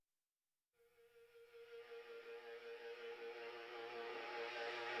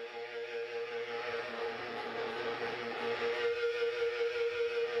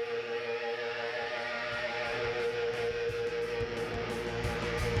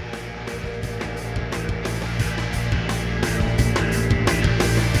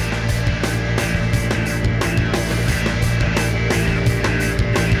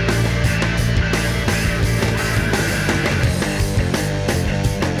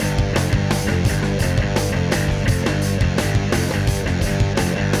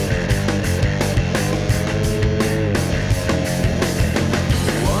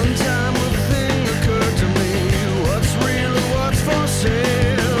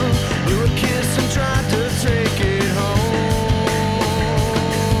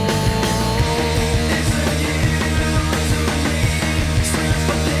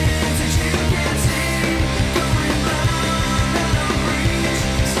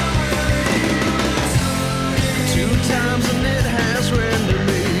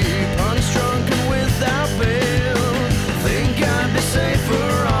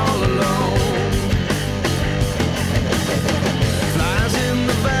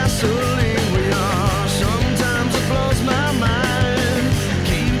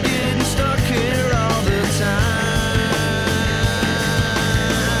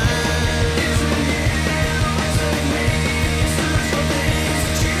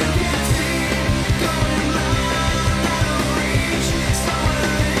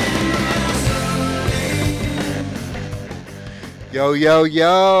Yo, yo,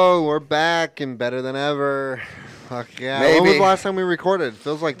 yo, we're back and better than ever. Fuck yeah. Maybe. When was the last time we recorded?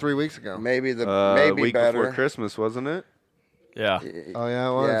 Feels like 3 weeks ago. Maybe week better. before Christmas, wasn't it? Yeah. Oh, yeah,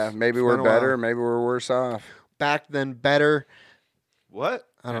 it was. Yeah, maybe It's we're been a better. while. Maybe we're worse off. Back then better. What?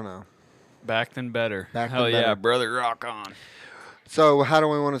 I don't know. Back then better. Back Hell then yeah, better. brother, rock on. So how do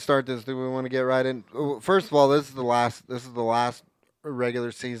we want to start this? Do we want to get right in? First of all, this is the last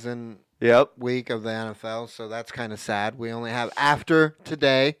regular season Yep. week of the NFL, so that's kind of sad. We only have, after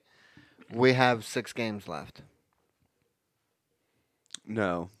today, we have 6 games left.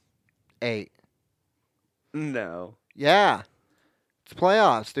 No. 8. No. Yeah. It's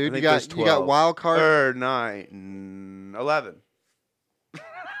playoffs, dude. I You think there's got you got 12. wild card. Or 9, 11.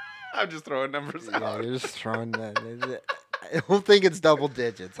 I'm just throwing numbers Yeah, out. you're just throwing that. I don't think it's double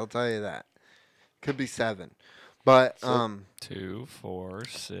digits. I'll tell you that. Could be 7, but 2, 4,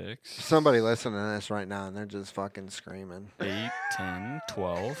 6, somebody listening to this right now and they're just fucking screaming. 8, 10,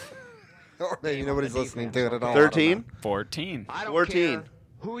 12, Or maybe nobody's listening to it at all. I don't 13? know. 14. I don't 14. care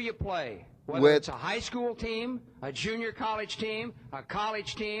who you play, whether With- it's a high school team, a junior college team, a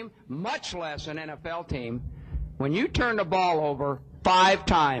college team, much less an NFL team. When you turn the ball over 5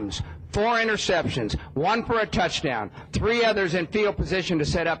 times, 4 interceptions, 1 for a touchdown, 3 others in field position to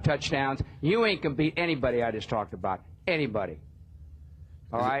set up touchdowns, you ain't gonna beat anybody I just talked about. Anybody.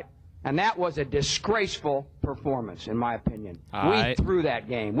 All right? And that was a disgraceful performance, in my opinion. We threw that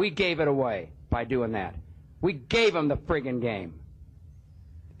game. We gave it away by doing that. We gave them the friggin' game.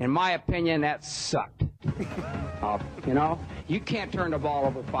 In my opinion, that sucked. You can't turn the ball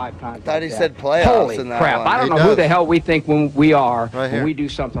over 5 times. Thought like he that. said playoffs Holy in that crap! one. I don't He know who does. the hell we think when we are Right when here. we do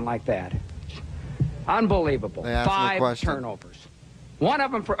something like that. Unbelievable. They asked him a 5 question. turnovers. One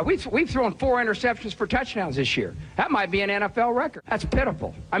of them we've thrown 4 interceptions for touchdowns this year. That might be an NFL record. That's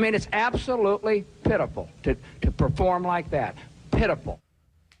pitiful. I mean, it's absolutely pitiful to perform like that. Pitiful.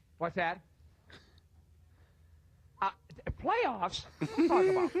 What's that? Playoffs? What are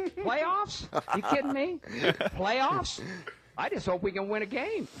you talking about? Playoffs? You kidding me? Playoffs? I just hope we can win a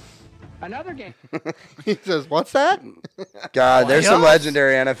game. Another game. He says, "What's that?" God, there's some Playoffs?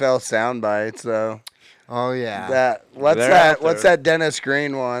 legendary NFL sound bites though. Oh yeah. What's They're that? out What's there. that Dennis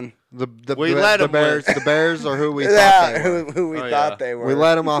Green one? The We let the 'em Bears. win. The Bears are who we thought Yeah, they were. who we Oh, thought yeah. they were. We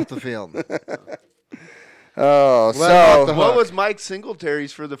let them off the field. Oh, Let 'em off the so hook. What was Mike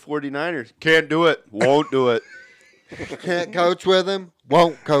Singletary's for the 49ers? Can't do it. Won't do it. Can't coach with him.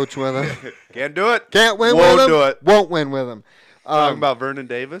 Won't coach with him. Can't do it. Can't win Won't with him. do it. Won't win with him. Talking about Vernon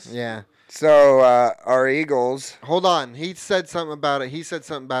Davis? Yeah. our Eagles. Hold on. He said something about it. He said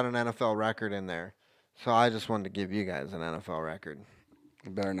something about an NFL record in there. So I just wanted to give you guys an NFL record.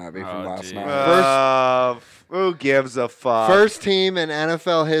 It better not be from Oh, last geez. night. Who gives a fuck? First team in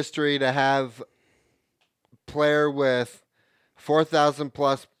NFL history to have player with 4,000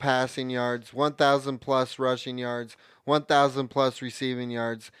 plus passing yards, 1,000 plus rushing yards, 1,000 plus receiving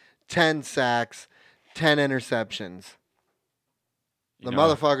yards, 10 sacks, 10 interceptions. The You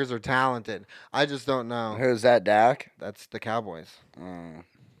know- motherfuckers are talented. I just don't know. Who's that, Dak? That's the Cowboys.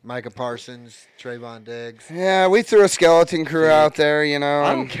 Micah Parsons, Trayvon Diggs. Yeah, we threw a skeleton crew out there, you know.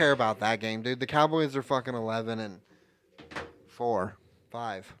 I don't and- care about that game, dude. The Cowboys are fucking 11-5.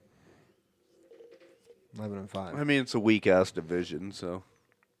 11-5. I mean, it's a weak ass division, so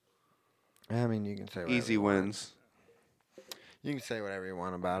I mean, you can say whatever easy you want. wins. You can say whatever you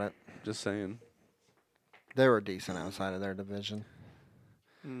want about it. Just saying. They were decent outside of their division.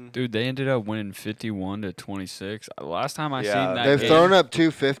 Dude, they ended up winning 51-26. Last time I Yeah, seen that They've game, thrown up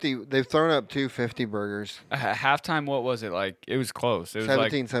 250. They've thrown up 250 burgers. at halftime, what was it like? It was close. It was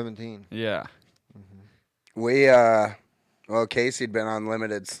 17-17. yeah. We, well, Casey'd been on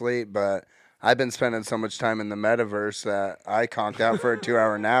limited sleep, but I've been spending so much time in the metaverse that I conked out for a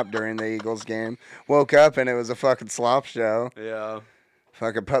 2-hour nap during the Eagles game. Woke up and it was a fucking slop show. Yeah.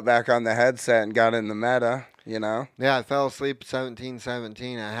 Fucking put back on the headset and got in the meta, you know? Yeah, I fell asleep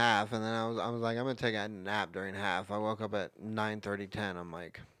 17-17 at half, and then I was like, I'm gonna take a nap during half. I woke up at 9:30, 10. I'm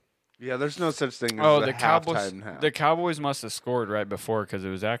like, Yeah, there's no such thing as Oh, a the Cowboys. halftime half. The Cowboys must have scored right before because it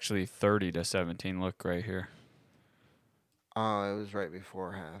was actually 30-17. Look right here. oh, it was right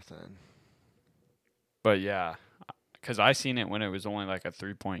before half then. But yeah, because I seen it when it was only like a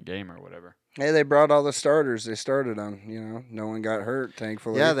 3-point game or whatever. Hey, they brought all the starters. They started them, you know? No one got hurt,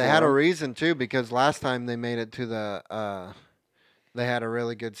 thankfully. Yeah, they for had a them. reason too, because last time they made it to the, they had a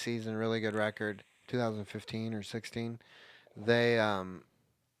really good season, really good record, 2015 or 16.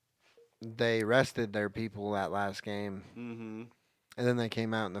 They rested their people that last game, Mm-hmm. and then they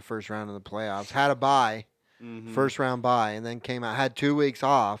came out in the first round of the playoffs. Had a bye, first round bye, and then had 2 weeks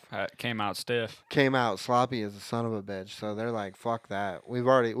off. Came out stiff. Came out sloppy as a son of a bitch. So they're like, fuck that. We've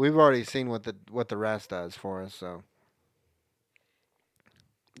already seen what the rest does for us. So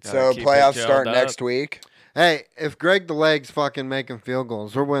So keep it playoffs gelled start up. next week. hey, if Greg the Leg's fucking making field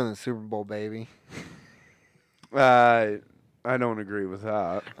goals, we're winning the Super Bowl, baby. I don't agree with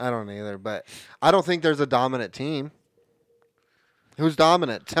that. I don't either, but I don't think there's a dominant team. Who's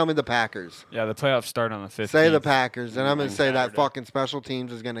dominant? Tell me the Packers. Yeah, the playoffs start on the 15th. Say the Packers, and I'm going to say that Saturday. fucking special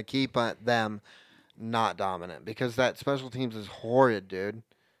teams is going to keep them not dominant because that special teams is horrid, dude.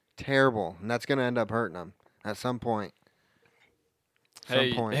 Terrible, and that's going to end up hurting them at some point.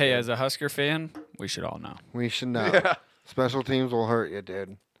 Hey, dude. as a Husker fan, we should all know. We should know. Yeah. Special teams will hurt you,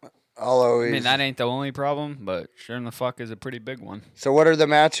 dude. I'll always. I mean, that ain't the only problem, but sure in the fuck is a pretty big one. So what are the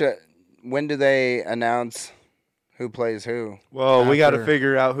matchup? When do they announce who plays who? Well, we got to After-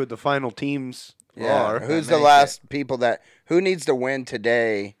 figure out who the final teams are. Who's that the make last people who needs to win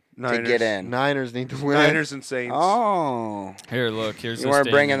today to Niners. get in? Niners need to win. Niners and Saints. Oh, Here, look. Here's you the weren't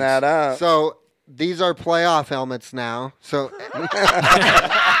bringing standings. that up. So these are playoff helmets now. So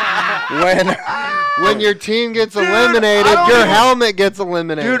when your team gets eliminated, I don't your even- helmet gets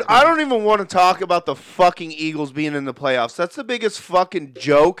eliminated. Dude, I don't even want to talk about the fucking Eagles being in the playoffs. That's the biggest fucking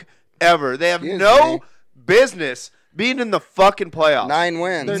joke ever. They have Excuse no me. business being in the fucking playoffs. 9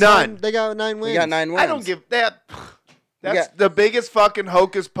 wins. They're None. They got 9 wins. We got 9 wins. I don't give that. That's got- the biggest fucking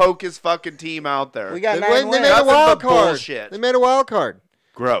hocus pocus fucking team out there. We got They, 9 win, they wins. made a Nothing wild but card. bullshit. They made a wild card.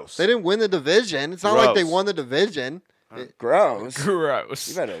 Gross. They didn't win the division. It's not like they Gross. won the division. Gross. You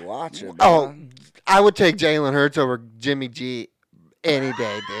Gross. better watch it. Oh, man. I would take Jalen Hurts over Jimmy G any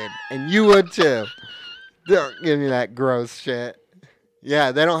day, dude. And you would too. Don't give me that gross shit.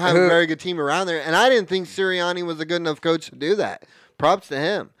 Yeah, they don't have a Who- very good team around there. And I didn't think Sirianni was a good enough coach to do that. Props to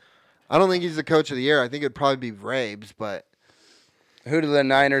him. I don't think he's the coach of the year. I think it'd probably be Vrabes, but Who do the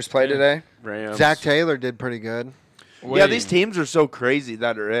Niners play today? Rams. Zach Taylor did pretty good. Yeah, these teams are so crazy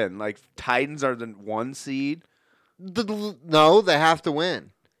that are in. Like Titans are the 1 seed. No, they have to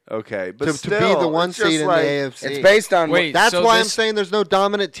win Okay, but to still, be the 1 it's just seed in like, the AFC. It's based on Wait, That's so why I'm this- saying there's no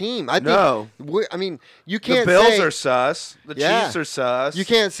dominant team. I think. No. I mean, you The can't Bills say are sus. The Yeah. Chiefs are sus. you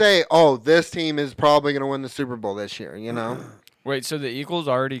can't say, oh, this team is probably going to win the Super Bowl this year. You know? Wait, so the Eagles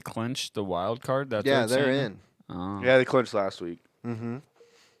already clinched the wild card? That's Yeah, what it's they're saying? in. Oh. Yeah, they clinched last week. Mm-hmm.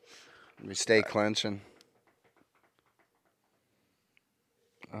 we stay clinching.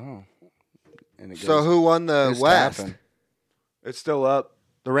 Oh. And it So goes- who won the who's West? tapping? It's still up.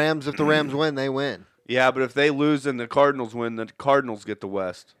 The Rams. If the Rams win, they win. Yeah, but if they lose and the Cardinals win, the Cardinals get the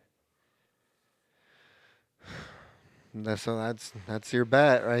West. So that's your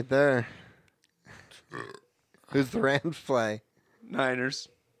bet right there. Who's the Rams play? Niners.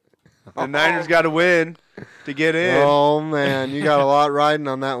 The Niners got to win to get in. Oh man, you got a lot riding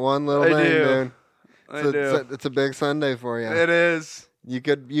on that one little I thing, do. dude. I It's do. it's a big Sunday for you. It is. You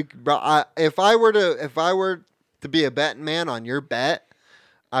could if I were to be a betting man on your bet,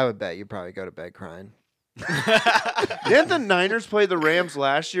 I would bet you probably go to bed crying. Didn't the Niners play the Rams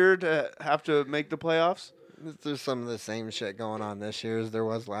last year to have to make the playoffs? There's some of the same shit going on this year as there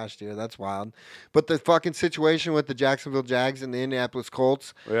was last year. That's wild. But the fucking situation with the Jacksonville Jags and the Indianapolis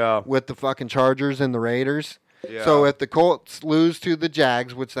Colts, Yeah. with the fucking Chargers and the Raiders. Yeah. So if the Colts lose to the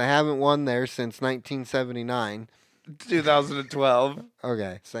Jags, which they haven't won there since 1979, 2012.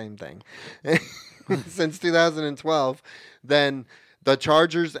 okay, same thing. Since 2012, then the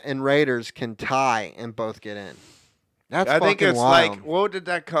Chargers and Raiders can tie and both get in. That's I think fucking it's wild. like, what did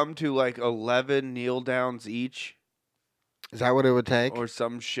that come to? Like 11 kneel downs each Is that what it would take or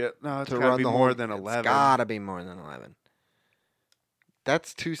some shit? No, it's to got to run be the more whole? than It's 11. gotta be more than 11.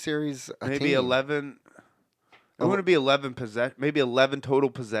 That's 2 series. A Maybe team. 11. It wouldn't be 11 maybe 11 total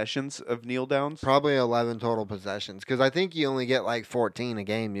possessions of kneel downs. Probably 11 total possessions because I think you only get like 14 a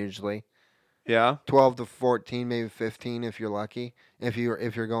game usually. Yeah. 12 to 14, maybe 15 if you're lucky. If you're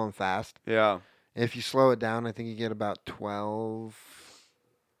going fast. Yeah. If you slow it down, I think you get about 12.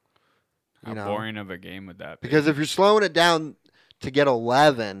 How boring of a game would that be? Because if you're slowing it down to get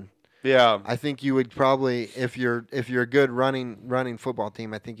 11, Yeah. I think you would probably if you're a good running football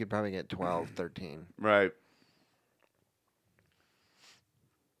team, I think you'd probably get 12, 13. Right.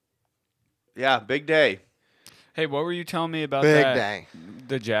 Yeah, big day. Hey, what were you telling me about Big that? day.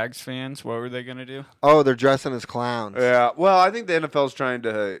 The Jags fans, what were they going to do? Oh, they're dressing as clowns. Yeah. Well, I think the NFL's trying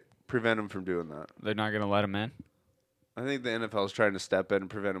to prevent them from doing that. They're not going to let them in? I think the NFL's trying to step in and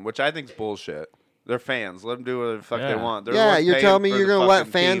prevent them, which I think is bullshit. They're fans. Let them do whatever the fuck they Yeah. want. They're the Yeah, ones you're paying telling me for you're the going to let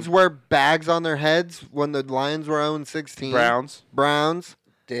fucking fans team. wear bags on their heads when the Lions were 0-16? Browns. Browns.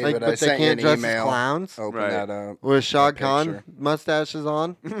 David, Like, I but they sent you can't an dress as email. clowns Open Right. that up. with Shah that Khan picture. mustaches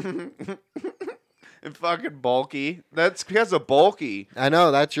on. And fucking bulky. That's because of bulky. I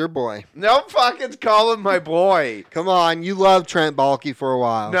know that's your boy. No fucking call him my boy. Come on, you loved Trent Baalke for a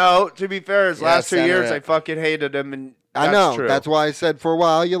while. No, to be fair, his Yeah, last 2 years center I it. fucking hated him, and I that's know. true. That's why I said for a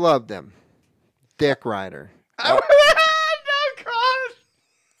while you loved him. Dick Rider. No, God.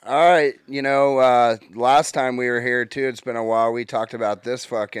 All right, last time we were here too, it's been a while. We talked about this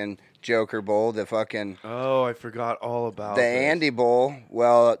fucking Joker Bowl, the fucking Oh, I forgot all about the this. Andy Bowl.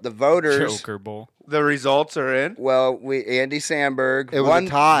 Well, the voters. Joker Bowl. The results are in. Well, Andy Sandberg It was a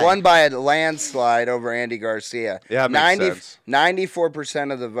tie. won by a landslide over Andy Garcia. Yeah, it makes sense.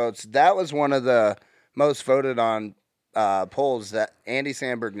 94% of the votes. That was one of the most voted on polls that Andy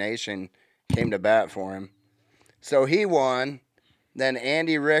Sandberg Nation came to bat for him. So he won. Then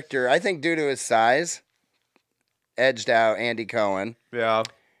Andy Richter, I think due to his size, edged out Andy Cohen. Yeah.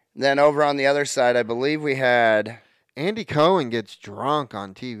 Then over on the other side, I believe we had, Andy Cohen gets drunk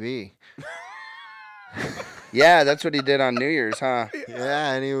on TV. yeah, that's what he did on New Year's, huh?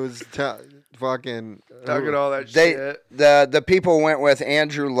 Yeah, and he was fucking Talking all that They shit. the people went with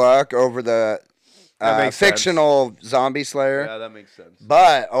Andrew Luck over the That makes sense. fictional zombie slayer. Yeah, that makes sense.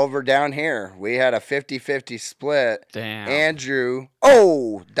 But over down here, we had a 50-50 split. Damn. Andrew,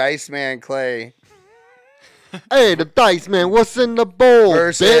 Dice Man Clay Hey, the dice man, what's in the bowl?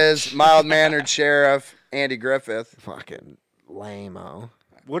 versus bitch? mild mannered sheriff Andy Griffith. Fucking lame-o.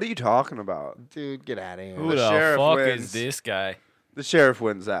 What are you talking about? Dude, get out of here. Who The the sheriff fuck wins. is this guy? The sheriff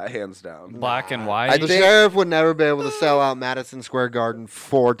wins that hands down. Black and I white. The think- sheriff would never be able to sell out Madison Square Garden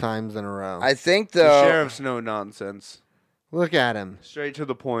 4 times in a row. I think The though. sheriff's no nonsense. Look at him. Straight to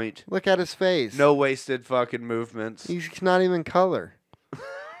the point. Look at his face. No wasted fucking movements. He's not even color.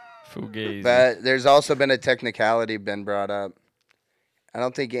 Fugazi. But there's also been a technicality been brought up. I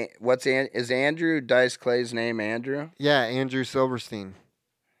don't think is Andrew Dice Clay's name Andrew? Yeah, Andrew Silverstein.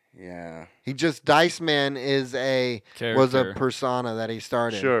 Yeah. He just Dice Man was a Character. persona that he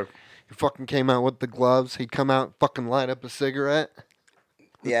started. Sure. He fucking came out with the gloves. He'd come out and fucking light up a cigarette.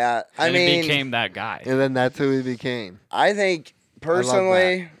 Yeah. I and mean, he became that guy. And then that's who he became. I think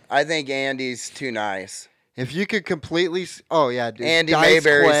personally, I think Andy's too nice. If you could completely oh yeah, dude. Andy Dice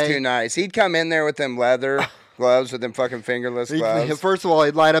Mayberry's Clay- too nice. He'd come in there with them leather gloves, with them fucking fingerless gloves. First of all,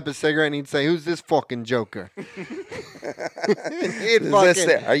 he'd light up a cigarette and he'd say, "Who's this fucking Joker?" he'd Is fucking, this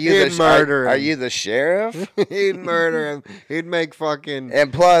it? Are you he'd the murder Are him. you the sheriff? He'd murder him. He'd make fucking.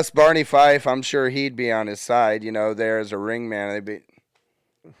 And plus, Barney Fife, I'm sure he'd be on his side. There as a ring man. They'd be.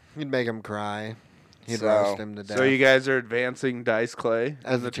 He'd make him cry. He'd So- roast him to death. So you guys are advancing Dice Clay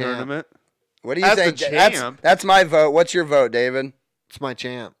As in the the champ. tournament? What do you As the think? champ. That's my vote. What's your vote, David? It's my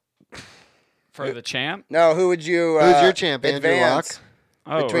champ. For the champ? No, who would you? Who's your champ? Andrew advance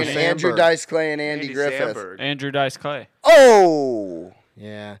Oh, between Sandberg. Andrew Dice Clay and Andy Andy Griffith? Sandberg. Andrew Dice Clay. Oh,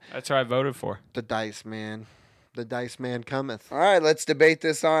 Yeah, That's who I voted for. the Dice Man. The Dice Man cometh. all right. Let's debate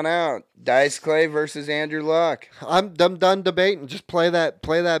this on out. Dice Clay versus Andrew Luck. I'm done debating. Just play that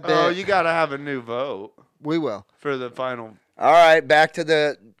bit. Oh, you got to have a new vote We will. for the final. All right, back to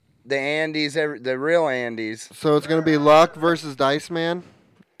the Andys, the real Andys. So it's gonna be Luck versus Dice Man,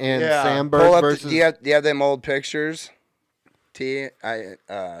 and Yeah. Sandberg Pull up. versus. Do you have them old pictures?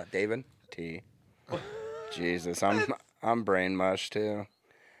 David T. Jesus, I'm brain mush too.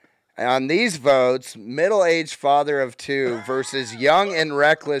 On these votes, middle-aged father of 2 versus young and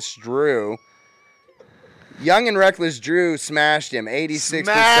reckless Drew. Young and reckless Drew smashed him,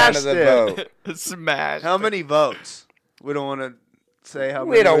 86% of the vote. Smash. How many votes? We don't want to say how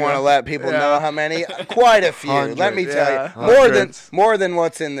many. We don't want to got. let people Yeah. know how many. Quite a few. Let me Hundreds. tell Yeah. you, Hundreds. more than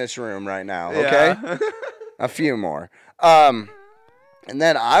what's in this room right now. Okay, Yeah. a few more. And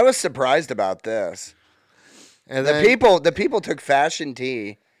then I was surprised about this. and The then, people took Fashion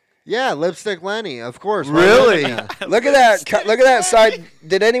Tea. Yeah, Lipstick Lenny, of course. Why Really? wouldn't ya? Look at that! Look at that side.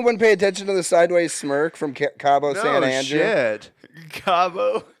 Did anyone pay attention to the sideways smirk from Cabo No San Andrew? shit.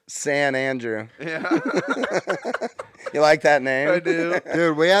 Cabo. San Andrew. Yeah, You like that name? I do.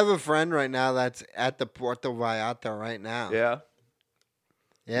 Dude, we have a friend right now that's at the Puerto Vallarta right now. Yeah,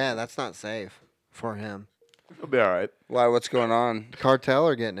 Yeah, that's not safe for him. it'll be all right. Why? What's going on? The cartel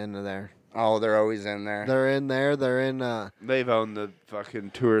are getting into there. Oh, they're always in there. They're in there. They're in. They've owned the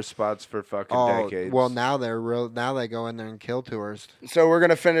fucking tourist spots for fucking Oh, decades. well, now they're real. Now they go in there and kill tourists. So we're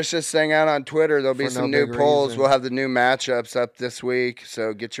gonna finish this thing out on Twitter. There'll be For some no new big polls. reason. We'll have the new matchups up this week.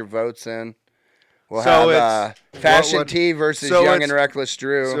 So get your votes in. We'll So have it's- Fashion what- T versus so Young it's- and Reckless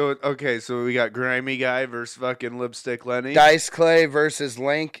Drew. So okay, so we got Grimy Guy versus fucking Lipstick Lenny. Dice Clay versus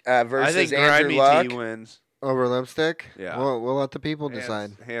Link I versus think Andrew Grimy Luck. T wins. Over lipstick? Yeah. We'll let the people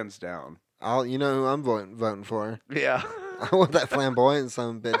decide. Hands down. You know who I'm voting for. Yeah. I want that flamboyant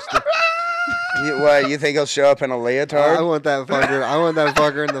son of a bitch. You think he'll show up in a leotard? I want that fucker. I want that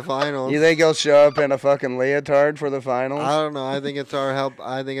fucker in the finals. You think he'll show up in a fucking leotard for the finals? I don't know. I think it's our help.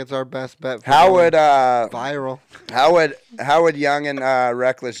 I think it's our best bet. For How going would viral? how would Young and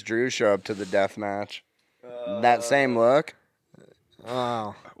Reckless Drew show up to the death match? That same look,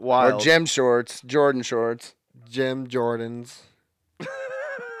 Oh, Wild. or Jordan shorts? Jim Jordans.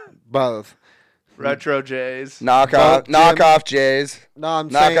 Both. Retro Jays. Knockoff Jays, No, I'm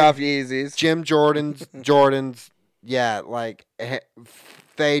saying knockoff Yeezys. Jim Jordans. Yeah, like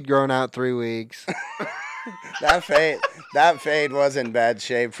fade grown out 3 weeks. That fade was in bad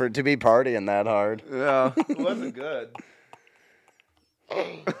shape to be partying that hard. Yeah. It wasn't good.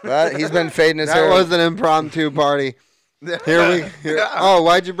 But he's been fading his That hair. was an impromptu party. Here. Oh,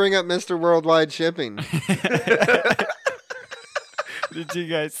 why'd you bring up Mr. Worldwide Shipping? Did you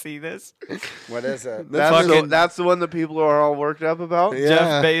guys see this? What is it? That's the one that people are all worked up about? Yeah.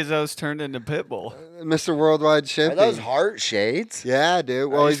 Jeff Bezos turned into Pitbull. Mr. Worldwide Are Shipping. those heart shades? Yeah,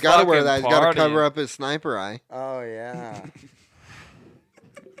 dude. Well, He's he's got to wear fucking that. He's got to partying. cover up his sniper eye. Oh yeah.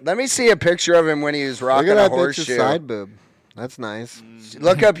 Let me see a picture of him when he was Look rocking at a that bitch's horseshoe. side boob. That's nice.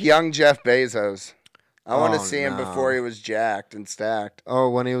 Look up young Jeff Bezos. I want to Oh, see him no. before he was jacked and stacked. Oh,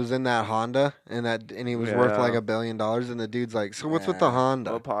 when he was in that Honda and he was worth Yeah. like $1 billion, and the dude's like, "So what's with the Yeah.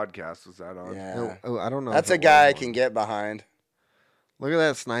 Honda?" What podcast was that on? Yeah. Oh, I don't know. That's if a it guy I was can one. get behind. Look at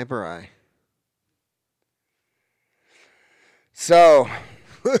that sniper eye. So,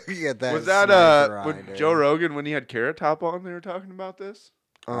 Look at that. Was that sniper eye, with dude. Joe Rogan when he had Carrot Top on? They were talking about this.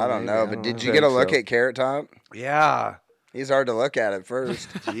 Oh, I don't maybe, know, but did you know. get a Think look so. at Carrot Top? Yeah. He's hard to look at first.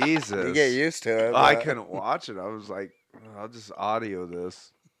 Jesus. You get used to it. I but couldn't watch it. I was like, I'll just audio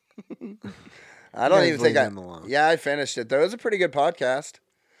this. I don't guys even think leave him alone. Yeah, I finished it though. It was a pretty good podcast.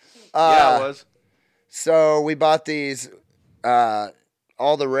 Yeah, it was. So we bought these.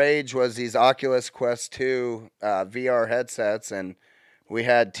 All the rage was these Oculus Quest 2 VR headsets, and we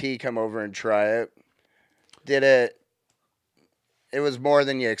had T come over and try it. Did it? It was more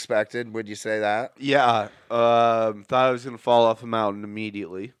than you expected. Would you say that? Yeah. Thought I was going to fall off a mountain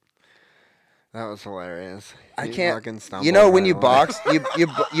immediately. That was hilarious. I He can't. fucking stumbled You know when right you away. box,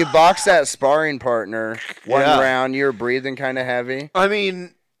 you box that sparring partner one Yeah. round. You're breathing kind of heavy. I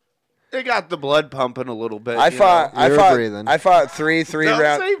mean, it got the blood pumping a little bit. I you fought. know. I You're fought. breathing. I fought three Don't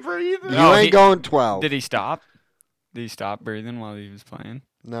rounds. say breathing. You No, ain't he- going 12. Did he stop? Did he stop breathing while he was playing?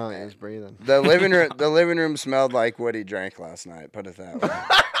 No, he was breathing. The living room smelled like what he drank last night. Put it that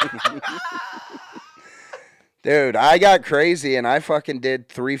way. Dude, I got crazy and I fucking did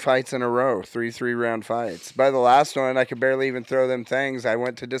 3 fights in a row, 3-round fights. By the last one, I could barely even throw them things. I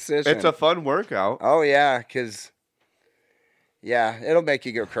went to decision. It's a fun workout. Oh yeah, it'll make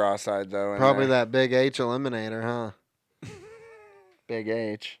you go cross-eyed though. in Probably there. that Big H eliminator, huh? Big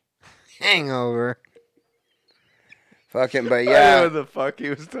H. Hangover. Fucking, but I don't know yeah, what the fuck he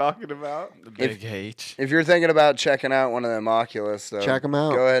was talking about. The big H. if you're thinking about checking out one of them Oculus, though, Check 'em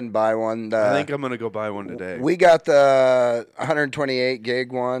out. Go ahead and buy one. I think I'm going to go buy one today. We got the 128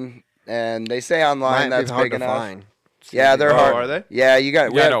 gig one, and they say online Might that's be hard big to enough. find. Yeah, they're Oh, hard. are they? Yeah, you got.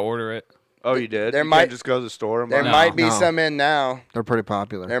 You we got to had- order it. Oh, you did? There You might- can't just go to the store and buy there it? No. might be No. some in now. They're pretty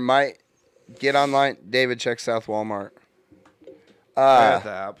popular. There might get online. David, check South Walmart. I got the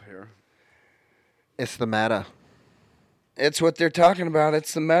app here. It's the meta. It's what they're talking about.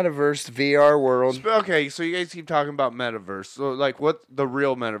 It's the metaverse VR world. Okay, so you guys keep talking about metaverse. So, like, what the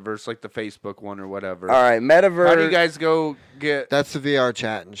real metaverse, like the Facebook one or whatever? All right, metaverse. How do you guys go get? That's the VR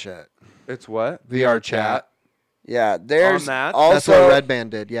chat and shit. It's what? VR chat. Yeah, there's On that? That's also what Red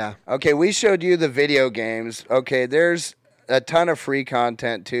Band did, yeah. okay. We showed you the video games. Okay, there's a ton of free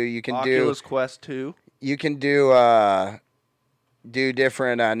content too. You can Oculus Quest 2. do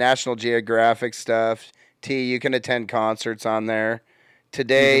different National Geographic stuff. You can attend concerts on there.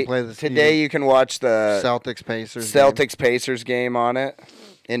 Today, play the- you can watch the Celtics Pacers. game. Celtics Pacers game on it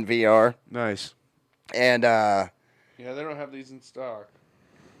in VR. Nice. And Yeah, they don't have these in stock.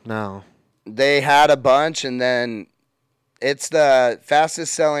 No. they had a bunch, and then it's the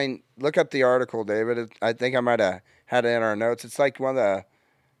fastest selling. Look up the article, David. I think I might have had it in our notes. It's like one of the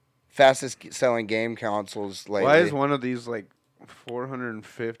fastest selling game consoles lately. Why is one of these like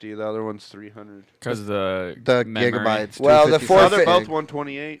 450? The other one's 300. Because the memory. gigabytes. Well, the 256 Oh, they're Forfeit- both gig.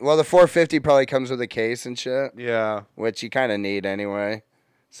 128. Well, the 450 probably comes with a case and shit, Yeah. which you kind of need anyway.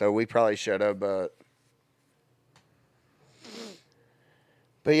 So we probably should have, but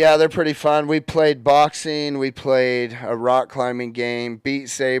But yeah, they're pretty fun. We played boxing. We played a rock climbing game. Beat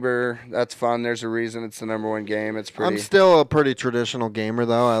Saber. That's fun. There's a reason it's the #1 game. It's pretty. I'm still a pretty traditional gamer,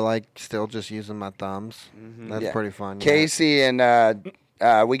 though. I like still just using my thumbs. That's Yeah. pretty fun. yeah. Casey and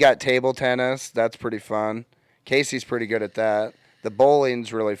we got table tennis. That's pretty fun. Casey's pretty good at that. The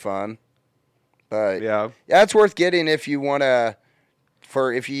bowling's really fun. But Yeah. that's worth getting if you want to.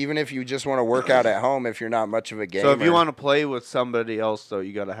 Even if you just want to work out at home, if you're not much of a gamer. So if you want to play with somebody else, though,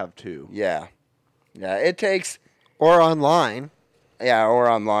 you got to have 2. yeah, it takes Or online. or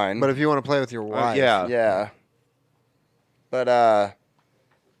online. But if you want to play with your wife. Yeah. yeah, but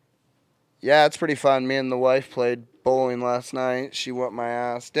yeah, it's pretty fun. Me and the wife played bowling last night. She whooped my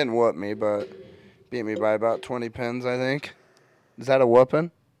ass. Didn't whoop me, but beat me by about 20 pins, I think. Is that a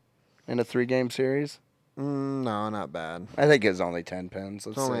whooping in a 3-game series? No, not bad. I think it's only 10 pins.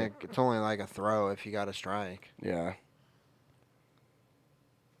 Let's say. It's only like a throw if you got a strike. Yeah.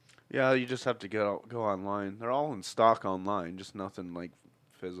 Yeah, you just have to go online. They're all in stock online, just nothing like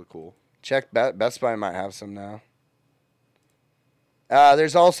physical. Check Best Buy might have some now.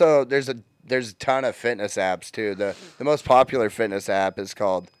 There's a ton of fitness apps too. The most popular fitness app is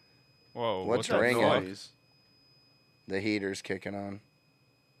called Whoa, What's what the ringing? fuck? Noise. The Heater's kicking on.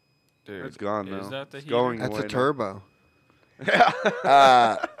 Dude, It's gone now. Is that the It's heater? going That's away a now. turbo.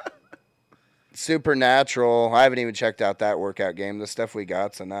 Supernatural. I haven't even checked out that workout game. The stuff we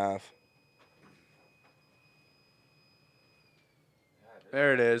got's enough.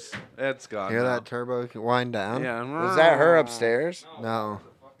 There it is. It's gone. Hear now. that turbo wind down? Yeah. Was that her upstairs? No.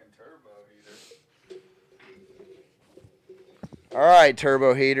 All right,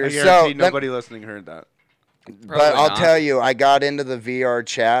 turbo I heater. guarantee So, nobody listening heard that. but Probably I'll not. tell you, I got into the VR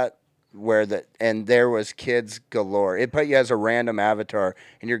chat and there was kids galore. It put you as a random avatar,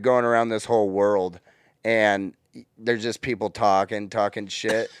 and you're going around this whole world, and there's just people talking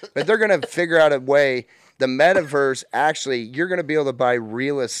shit. But they're gonna figure out a way. The metaverse, actually, you're gonna be able to buy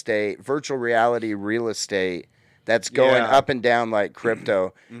real estate, virtual reality real estate. That's going Yeah. up and down like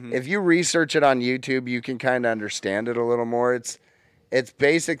crypto. If you research it on YouTube, you can kind of understand it a little more. It's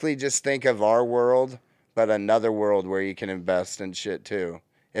basically just think of our world, but another world where you can invest in shit too.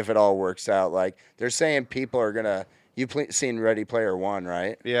 If it all works out, like they're saying, people are gonna. Seen Ready Player One,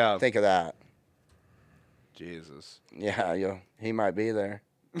 right? Yeah. Think of that. Jesus. Yeah, he might be there.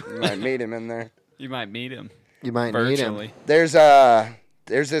 You might meet him in there. You might meet him You might need him. virtually.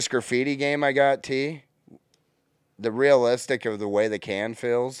 There's this graffiti game I got, T. The realistic of the way the can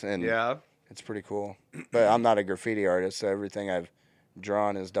feels, and Yeah. it's pretty cool. But I'm not a graffiti artist, so everything I've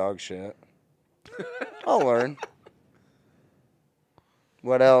drawn is dog shit. I'll learn.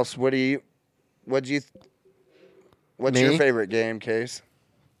 What else? What's Me? your favorite game, Case?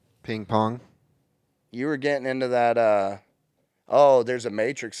 Ping pong. You were getting into that there's a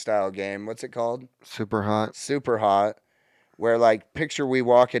Matrix style game. What's it called? Super hot. Super hot. Where like picture we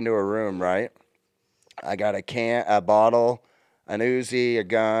walk into a room, right? I got a bottle, an Uzi, a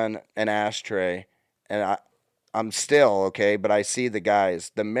gun, an ashtray, and I'm still okay, but I see the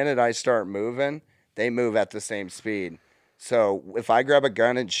guys. The minute I start moving, they move at the same speed. So if I grab a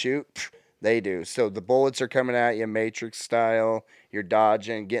gun and shoot, they do. So the bullets are coming at you Matrix style. You're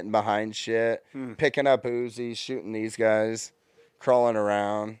dodging, getting behind shit, picking up Uzis, shooting these guys, crawling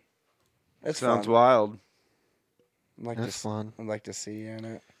around. It's Sounds fun. wild. That's fun. I'd like to see you in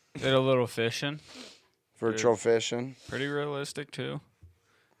it. Did a little fishing. Virtual fishing. Pretty realistic too.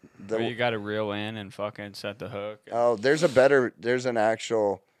 The- Where you got to reel in and fucking set the hook. Oh, there's an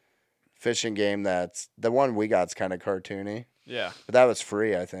actual fishing game that's the one we got's kind of cartoony, Yeah. but that was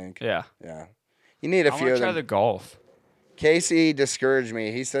free, I think. Yeah. Yeah. You need a I few want of to try them. the golf. Casey discouraged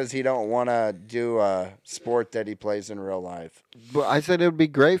me. He says he don't want to do a sport that he plays in real life. But I said it would be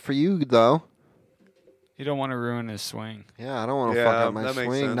great for you, though. You don't want to ruin his swing. Yeah, I don't want to Yeah, fuck up my that makes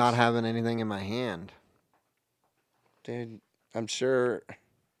swing sense. not having anything in my hand. Dude, I'm sure.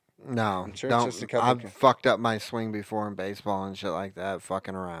 No, I'm sure it's don't. just a couple I've ca- fucked up my swing before in baseball and shit like that,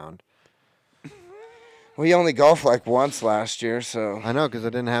 fucking around. We only golfed like once last year, so I know, because I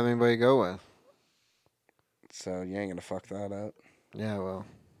didn't have anybody to go with. you ain't gonna fuck that up. Yeah, well,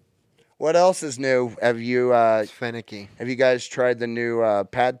 What else is new? Have you it's finicky. guys tried the new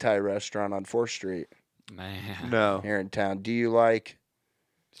Pad Thai restaurant on 4th Street Man. No. here in town? Do you like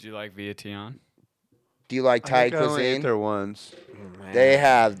Did you like Vietnam? Thai I think I only ate cuisine? there once. Man. They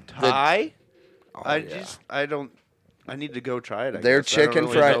have the Thai? Oh, I need to go try it. Their guess. I don't chicken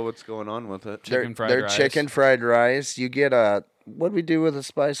really fried- know what's going on with it. Chicken fried their rice. chicken fried rice. You get what we do with a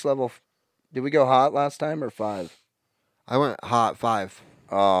spice level? Did we go hot last time or 5? I went hot 5.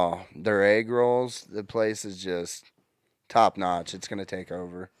 Oh, their egg rolls. The place is just top notch. It's gonna take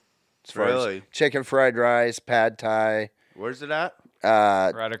over. As far as Really? chicken fried rice, pad thai, Where's it at?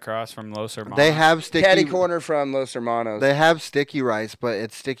 Right across from Los Hermanos. They have caddy sticky. corner from Los Hermanos. They have sticky rice, but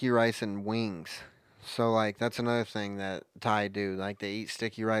it's sticky rice and wings. So like that's another thing that Thai do. Like they eat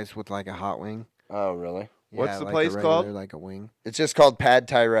sticky rice with like a hot wing. Oh, really? What's the like place a called? regular, Like a wing. It's just called Pad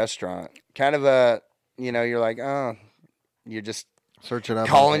Thai Restaurant. Kind of a, you're like, oh, you're just Search it up. on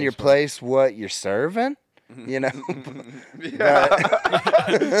calling your Facebook. place what you're serving, but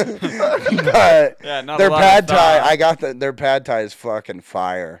Yeah, not their a lot pad of thai, thought. I got their pad thai is fucking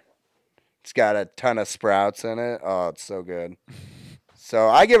fire. It's got a ton of sprouts in it. Oh, it's so good. So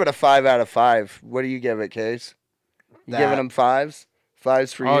I give it a 5 out of 5. What do you give it, Case? You giving That- them 5s?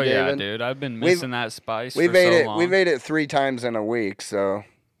 5s for you, Oh yeah, David? dude. I've been We've- missing that spice We've for so ate it. long. We've ate it 3 times in a week, so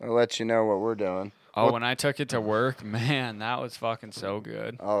I'll let you know what we're doing. Oh, when I took it to work, man, that was fucking so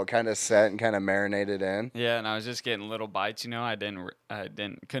good. Oh, kind of set and kind of marinated in. Yeah, and I was just getting little bites.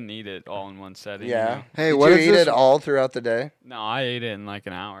 Couldn't eat it all in one setting. you Yeah. know? Hey, Did what you is eat this? it all throughout the day? No, I ate it in like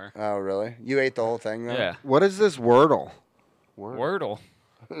an hour. Oh, really? You ate the whole thing then? Yeah. What is this Wordle? Wordle.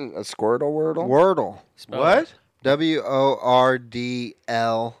 A Squirtle Wordle? Wordle. Spell What? it.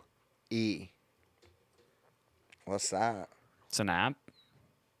 WORDLE. What's that? It's an app.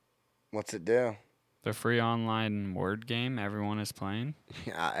 What's it do? The free online word game everyone is playing.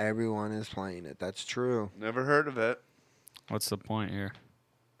 Yeah, everyone is playing it. That's true. Never heard of it. What's the point here?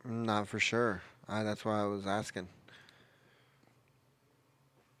 Not for sure. That's why I was asking.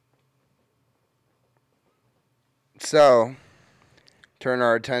 So, turn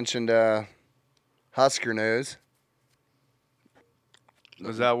our attention to Husker news.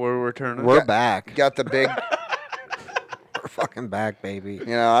 Is that where we're turning? We're back. Got the big, We're fucking back, baby.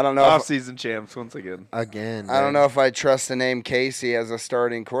 I don't know. Off-season champs once again. Again. I don't baby. know if I trust the name Casey as a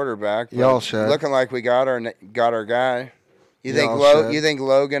starting quarterback. but Y'all should. Looking like we got our guy. You think Y'all should. You think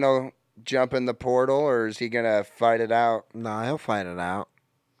Logan will jump in the portal, or is he gonna fight it out? Nah, he'll fight it out.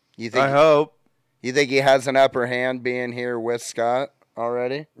 You think I hope. you think he has an upper hand being here with Scott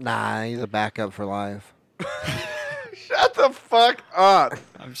already? Nah, he's a backup for life. Shut the fuck up.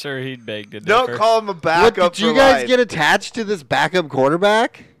 I'm sure he'd beg to Don't differ. call him a What, backup did you for guys life. get attached to this backup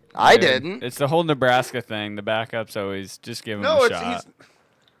quarterback? I Dude, didn't. It's the whole Nebraska thing. The backups always just give him No, a it's shot.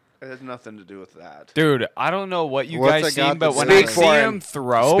 it has nothing to do with that. Dude, I don't know what you What's guys that got seen, but to when do I with it? see Speak for him him.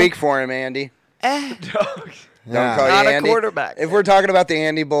 throw, Speak for him, Andy. Yeah. Don't call Not you a Andy. quarterback. If we're talking about the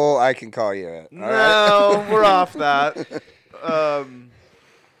Andy Bowl, I can call you it. All right? No, we're off that.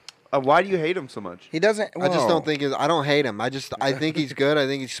 Why do you hate him so much? He doesn't. I just don't think I don't hate him. I think he's good. I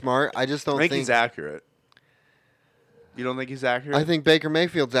think he's smart. I just don't I think he's accurate. You don't think he's accurate? I think Baker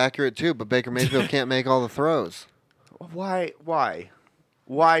Mayfield's accurate too, but Baker Mayfield can't make all the throws Why?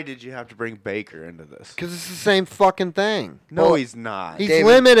 Why did you have to bring Baker into this? because it's the same fucking thing. No, Well, he's not. He's David,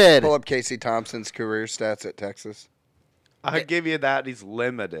 limited. Pull up Casey Thompson's career stats at Texas. I give you that. He's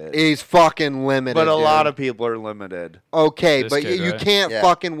limited. He's fucking limited. But a dude. lot of people are limited. okay, This but kid, you right? can't Yeah.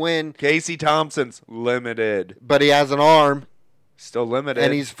 fucking win. Casey Thompson's limited. But he has an arm, Still limited.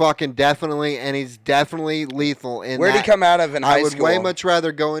 and he's definitely lethal. In Where'd he that. come out of in high I would school? way much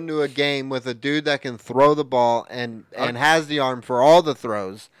rather go into a game with a dude that can throw the ball and has the arm for all the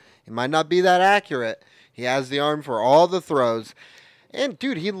throws. He might not be that accurate. He has the arm for all the throws. And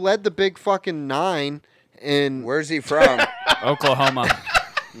dude, he led the big fucking 9 in Where's he from? Oklahoma.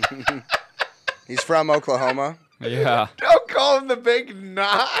 He's from Oklahoma. Yeah. Don't call him the Big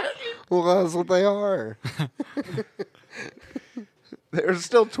 9. Well, that's what they are. There's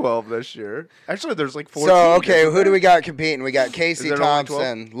still 12 this year. Actually, there's like 14. So okay, isn't who do there? we got competing? We got Casey Is there only 12?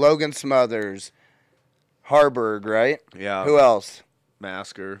 Thompson, Logan Smothers, Harburg, right? Yeah. Who else?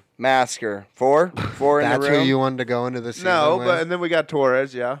 Masker. Masker. Four in That's the who room. you wanted to go into the season No, with? but and then we got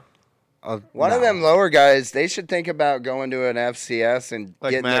Torres. Yeah. One of No. them lower guys, they should think about going to an FCS and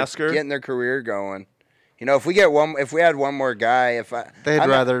Like getting Masker? getting their career going. If we had one more guy, They'd I'm not-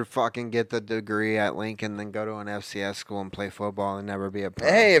 rather fucking get the degree at Lincoln than go to an FCS school and play football and never be a pro.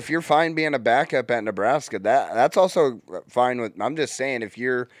 Hey, if you're fine being a backup at Nebraska, that's also fine with. I'm just saying, if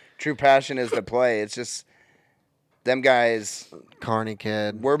your true passion is to play, it's just them guys. Carney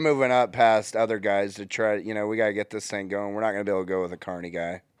kid. We're moving up past other guys to try. We gotta get this thing going. We're not gonna be able to go with a Carney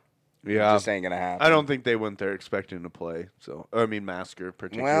guy. It Yeah. just ain't gonna happen. I don't think they went there expecting to play. So I mean, Masker Well,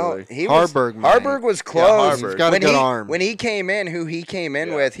 particularly. Harburg might. Harburg was close. Harburg. He's got a when good arm. When he came in, who he came in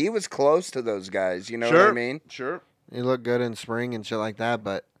Yeah. with, he was close to those guys. You know sure. what I mean? Sure. He looked good in spring and shit like that,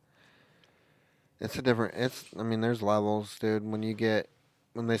 but it's a different. There's levels, dude. When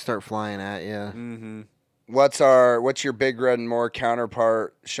they start flying at you, Mm-hmm. What's your Big Red and More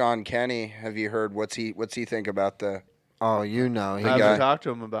counterpart, Sean Kenny? Have you heard what's he think about the Oh, you know. He I got- haven't talked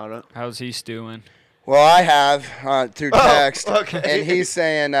to him about it. How's he stewing? Well, I have through text, okay. and he's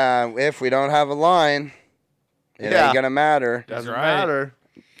saying if we don't have a line, it Yeah. ain't gonna matter. Doesn't right. matter.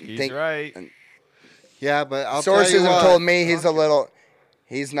 He's Think- right. Yeah, but I'll tell Sources you have what. told me he's a little.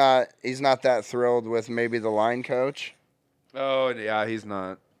 He's not that thrilled with maybe the line coach. Oh yeah, he's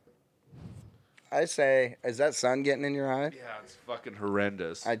not. I say, is that sun getting in your eye? Yeah, it's fucking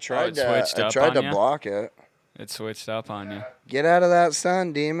horrendous. I tried it to. switched I up tried on to ya? block it. It switched up on you. Get out of that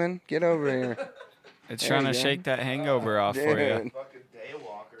sun, demon. Get over here. It's There trying you to go. shake that hangover off for you. Dude. fucking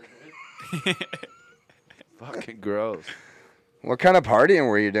daywalker, dude. Fucking gross. What kind of partying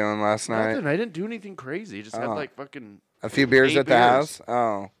were you doing last night? Nothing. I didn't do anything crazy. Just had Oh. like fucking. A few beers 8 at the beers. house.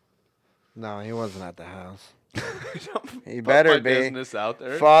 Oh, No, he wasn't at the house. he Put better my be. business out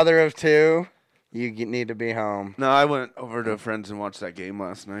there. Father of two. Need to be home. No, I went over to friends and watched that game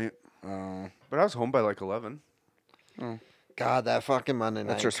last night. Oh, But I was home by like 11. God, that fucking Monday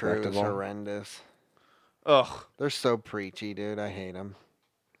That's night crew is respectable. horrendous. Ugh. They're so preachy, dude. I hate them.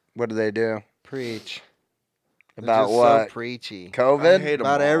 what do they do? Preach. They're About just what? So preachy. I COVID? hate 'em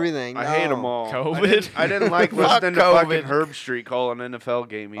About all. everything. I hate No. them all. COVID? I didn't like Fuck listening to fucking COVID. Herb Street call an NFL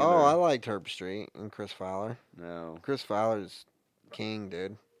game either. Oh, I liked Herb Street and Chris Fowler. No. Chris Fowler's king,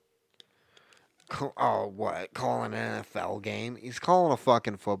 dude. Oh, what? Calling an NFL game? He's calling a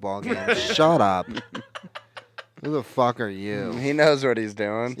fucking football game. Shut up. Who the fuck are you? He knows what he's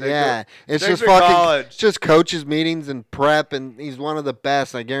doing. Yeah, it's stick just to fucking. college. It's just coaches meetings and prep, and he's one of the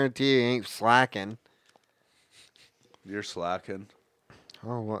best. I guarantee you, he ain't slacking. You're slacking.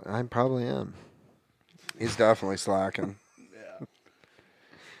 Oh, well, I probably am. He's definitely slacking.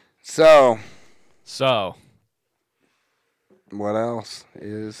 So, So, what else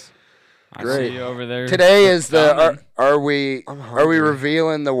is I Great. see you over there. today? Is the Coming. are we I'm are we hungry.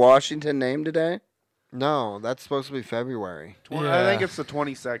 revealing the Washington name today? No, that's supposed to be February. I think Yeah. it's the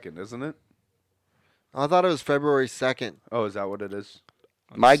 22nd, isn't it? I thought it was February 2nd. Oh, is that what it is?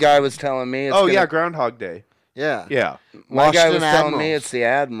 My guy was telling me. It's Oh, gonna- yeah, Groundhog Day. Yeah. Yeah. My guy was Washington telling me Admirals. it's the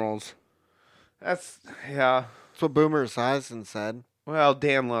Admirals. Yeah. That's what Boomer Esiason said. Well,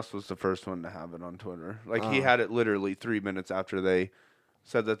 Dan Luss was the first one to have it on Twitter. Like, he Oh. had it literally 3 minutes after they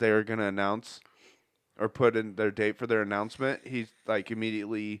said that they were going to announce or put in their date for their announcement. He, like,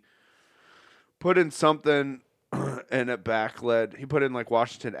 immediately put in something and it backled. He put in, like,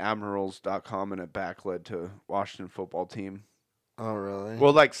 WashingtonAdmirals.com and it backled to Washington football team. Oh, really?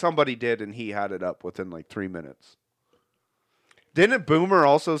 Well, like, somebody did, and he had it up within, like, 3 minutes. Didn't Boomer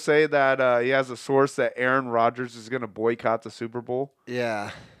also say that he has a source that Aaron Rodgers is going to boycott the Super Bowl?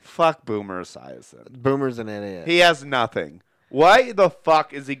 yeah. Fuck Boomer Esiason. Boomer's an idiot. He has nothing. Why the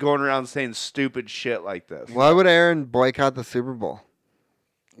fuck is he going around saying stupid shit like this? Why would Aaron boycott the Super Bowl?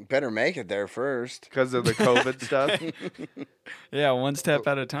 You better make it there first. Because of the COVID stuff? Yeah, one step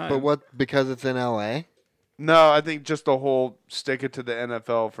at a time. But what? Because it's in L.A. No, I think just the whole stick it to the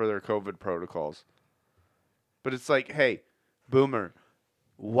NFL for their COVID protocols. But it's like, hey, Boomer,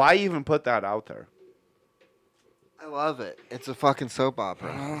 why even put that out there? I love it. It's a fucking soap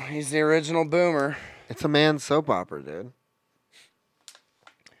opera. Oh, he's the original Boomer. It's a man's soap opera, dude.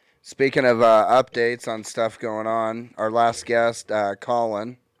 Speaking of updates on stuff going on, our last guest,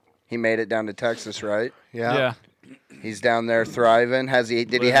 Colin, he made it down to Texas, right? yeah. He's down there thriving. Did he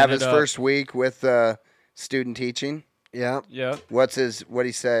Living have it his up. first week with student teaching? Yeah. Yep. What'd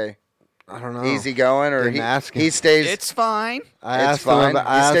he say? I don't know. Easy going, or Didn't ask him. he stays? It's fine. I it's asked him fine. about-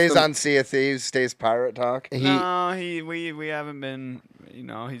 I He asked stays him- on Sea of Thieves. Stays pirate talk. No, we haven't been. You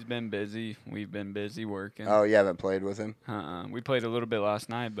know, he's been busy. We've been busy working. Oh, you haven't played with him. We played a little bit last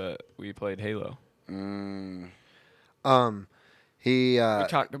night, but we played Halo. He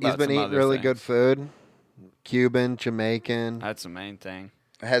talked he's about been some eating other really good things. food. Cuban, Jamaican, That's the main thing.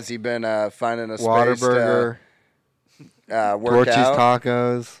 Has he been finding a space Whataburger, to work Torchy's out?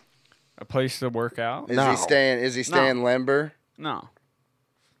 Tacos. A place to work out? Is No. he staying limber? No.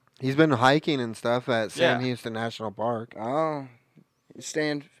 He's been hiking and stuff at Sam Yeah. Houston National Park. Oh, he's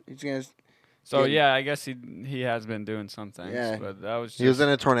gonna. So Good. yeah, I guess he has been doing some things. Yeah. But that was just. He was in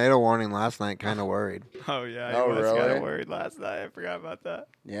a tornado warning last night, kind of worried. Oh yeah. Oh, He was really? kind of worried last night. I forgot about that.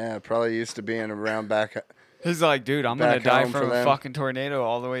 Yeah, probably used to being around back. He's like, dude, I'm gonna Back die home for from a them. fucking tornado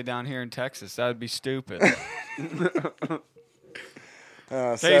all the way down here in Texas. That would be stupid.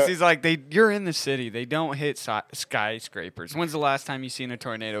 So, Casey's like, you're in the city. They don't hit skyscrapers. When's the last time you seen a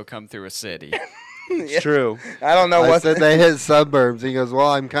tornado come through a city? It's true. I don't know I what said they hit suburbs. He goes, well,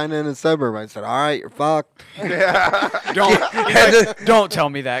 I'm kind of in a suburb. I said, all right, you're fucked. Don't tell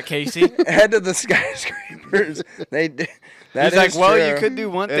me that, Casey. head to the skyscrapers. They. That He's like, is well, true. you could do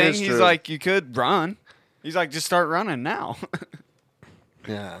one It thing. is He's true. like, you could run. He's like, just start running now.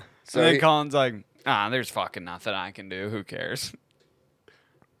 Yeah. So and then he- Colin's like, there's fucking nothing I can do. Who cares?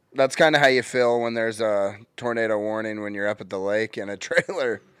 that's kind of how you feel when there's a tornado warning when you're up at the lake in a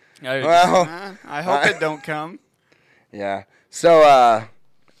trailer. Well, I hope it don't come. Yeah. So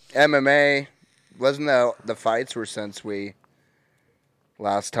MMA wasn't the fights were since we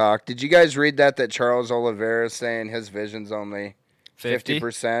last talked. Did you guys read that Charles Oliveira is saying his vision's only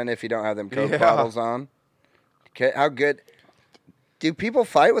 50% if you don't have them Coke Yeah. bottles on? Okay, how good? Do people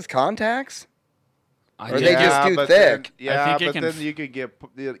fight with contacts? I Or think- they just too but thick? Then, yeah, I think it but can then you could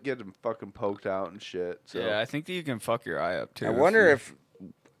get them fucking poked out and shit. So. Yeah, I think that you can fuck your eye up too. I wonder you if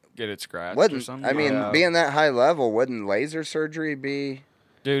get it scratched or wouldn't something. I mean Yeah. being that high level, wouldn't laser surgery be?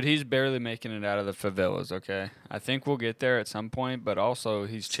 Dude, he's barely making it out of the favelas. Okay, I think we'll get there at some point, but also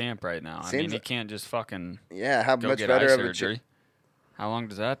he's champ right now. I mean, Seems- he can't just fucking Yeah, how go much get better eye of a surgery. How long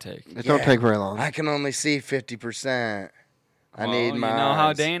does that take? It don't Yeah. take very long. I can only see 50%. I Well, need you my know how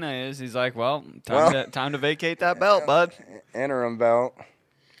eyes. Dana is. He's like, well, Well- time to vacate that belt, bud. Interim belt.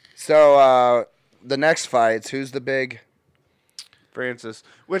 So the next fights, who's the big? Francis,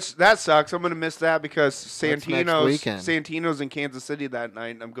 which that sucks. I'm gonna miss that because next weekend. Santino's in Kansas City that night,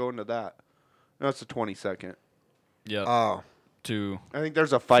 and I'm going to that. No, it's the 22nd. Yep. Oh, To I think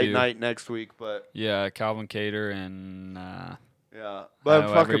there's a fight Few. night next week, but Calvin Cater and yeah. But I'm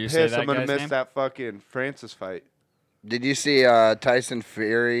However fucking you say pissed. that I'm gonna guy's miss name. that fucking Francis fight. Did you see Tyson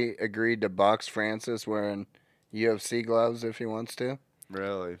Fury agreed to box Francis wearing UFC gloves if he wants to?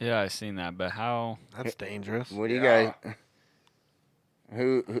 Really? yeah, I seen that. But how? that's dangerous. What do you Yeah. guys?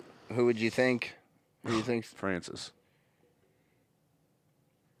 Who would you think? Who do you think? Francis.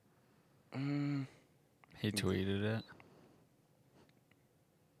 He tweeted it.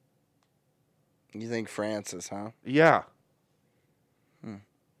 You think Francis, huh? Yeah.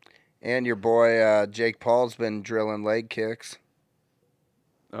 And your boy Jake Paul's been drilling leg kicks.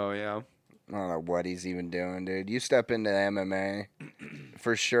 Oh yeah. I don't know what he's even doing, dude. You step into MMA,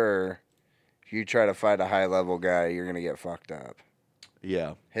 for sure. If you try to fight a high level guy, you're gonna get fucked up.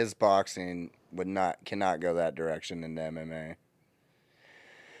 Yeah. His boxing cannot go that direction into MMA.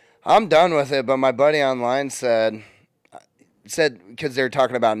 I'm done with it, but my buddy online said because they were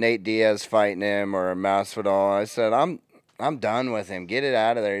talking about Nate Diaz fighting him or Masvidal. I said I'm done with him. Get it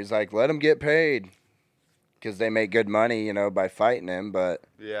out of there. He's like, let him get paid because they make good money, by fighting him. But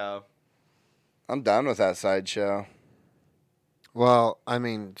Yeah. I'm done with that sideshow. Well, I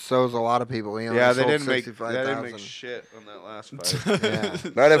mean, so's a lot of people. He only Yeah, they sold didn't make 65,000. shit on that last fight. Yeah.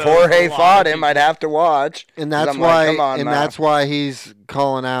 But if So Jorge a lot fought of him, I'd have to watch. And 'Cause that's I'm why, like, come on, Matt. that's why he's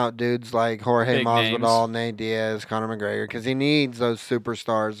calling out dudes like Jorge Big Masvidal, names. Nate Diaz, Conor McGregor, because he needs those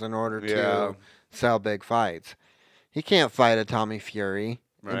superstars in order Yeah. to sell big fights. He can't fight a Tommy Fury,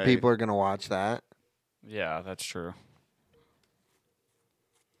 and Right. people are gonna watch that. Yeah, that's true.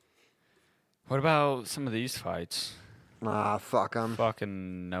 What about some of these fights? Ah, fuck him.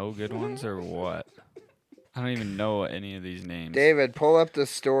 Fucking no good ones or what? I don't even know any of these names. David, pull up the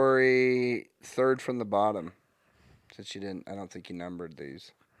story third from the bottom. Since you didn't, I don't think you numbered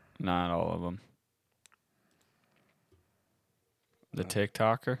these. Not all of them. The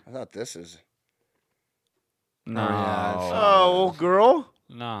TikToker? I thought this is. No. yeah, it's- Oh, old girl.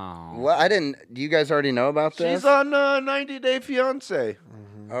 No. Well, I didn't. Do you guys already know about this? She's on 90 Day Fiance.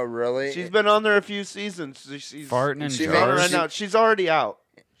 Oh, really? She's been on there a few seasons. She's Farting in She on made- jars. right now. She's already out.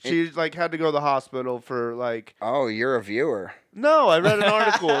 She had to go to the hospital for like. Oh, you're a viewer. No, I read an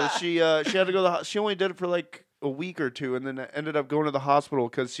article. She had to go to the. She only did it for like a week or two, and then ended up going to the hospital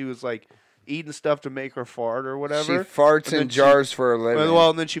because she was like eating stuff to make her fart or whatever. She farts And then in jars for a living.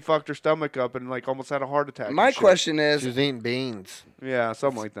 Well, and then she fucked her stomach up and like almost had a heart attack. My and shit. question is, She's eating beans. Yeah,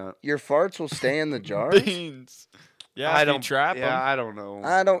 something like that. your farts will stay in the jars? Beans. Yeah, I if you don't trap Yeah, them. I don't know.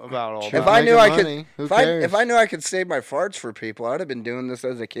 I don't- about all If If that. I knew making I could, money, who if I cares? knew I could save my farts for people, I'd have been doing this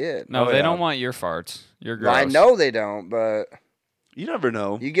as a kid. No, Oh, they yeah. don't want your farts. You're gross. I know they don't, but You never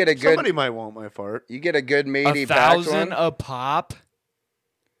know. you get a good, Somebody might want my fart. you get a good meaty 1,000 packed one. a pop.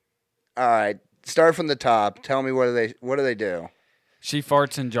 All right, start from the top. Tell me what do they do? She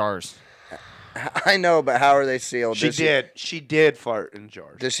farts in jars. I know, but how are they sealed? She did. She did fart in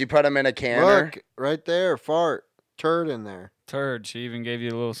jars. Does she put them in a canner? Look, right there, fart, turd in there. Turd. She even gave you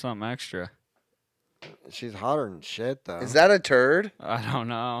a little something extra. She's hotter than shit, though. Is that a turd? I don't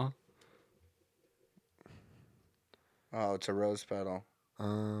know. Oh, it's a rose petal.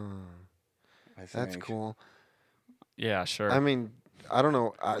 Oh, I think. that's cool. Yeah, sure. I mean, I don't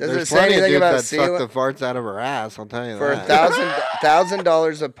know. Does it There's say plenty of anything dudes about that suck sealing- the farts out of her ass. I'll tell you For that.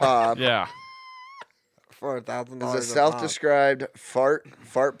 $1,000 a pop. yeah. For $1,000. Is a a pop. self-described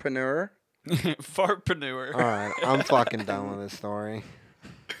fartpreneur. Fartpreneur. All right, I'm fucking done with this story.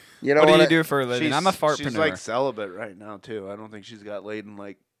 You know What do what you do for a living? I'm a fartpreneur. She's like celibate right now too. I don't think she's got laid in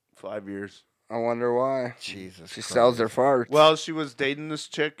like 5 years. I wonder why. Jesus, She Christ. sells her farts. Well, she was dating this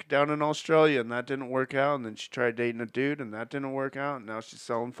chick down in Australia, and that didn't work out. And then she tried dating a dude, and that didn't work out. And now she's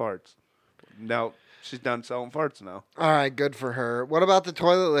selling farts. Now she's done selling farts now. All right, good for her. What about the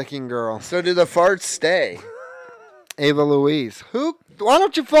toilet licking girl, So do the farts stay? Ava Louise? Why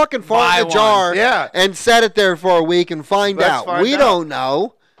don't you fucking fart Buy in a one. jar Yeah. and set it there for a week and find Let's out? find We out. don't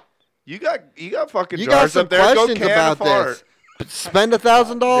know. You got fucking You got jars some up there. Go questions can about a fart. this. Spend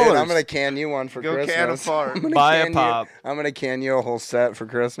 $1,000. Dude, I'm gonna can you one for Go Christmas. can a fart. I'm gonna Buy a can pop. I'm gonna can you a whole set for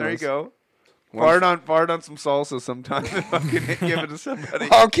Christmas. There you go. One Fart on some salsa sometime and fucking give it to somebody.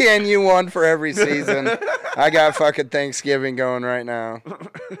 I'll can you one for every season. I got fucking Thanksgiving going right now.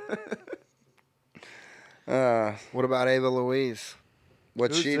 What about Ava Louise?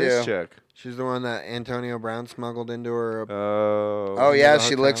 What's Who's she this do? chick? She's the one that Antonio Brown smuggled into her. Oh. Oh yeah, the she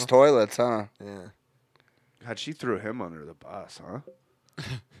hotel? licks toilets, huh? Yeah. God, she threw him under the bus, huh?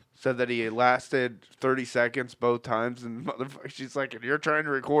 Said that he lasted 30 seconds both times, and motherfucker, she's like, "And you're trying to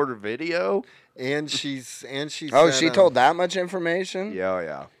record a video?" And she Oh, said, she told that much information? Yeah,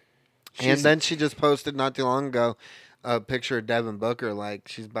 yeah. And then she just posted not too long ago a picture of Devin Booker like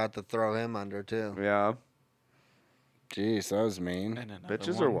she's about to throw him under too. Yeah. Jeez, that was mean. And another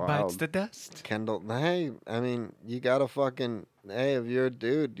Bitches one are wild. bites the dust. Kendall, hey, I mean, you gotta fucking, hey, if you're a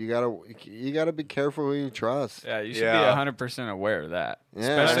dude, you gotta be careful who you trust. Yeah, you should Yeah. be 100% aware of that. Yeah.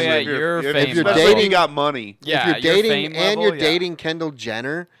 Especially Especially at your fame if you're level. you dating- got money. Yeah, if you're your dating fame and level, you're yeah. dating Kendall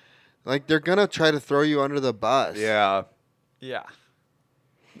Jenner, like they're gonna try to throw you under the bus. Yeah. Yeah.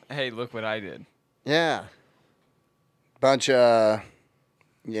 Hey, look what I did. Yeah. Bunch of,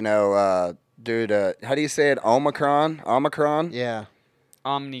 dude, how do you say it? Omicron? Yeah.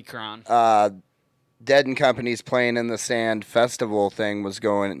 Omnicron. Dead and Company's Playing in the Sand festival thing was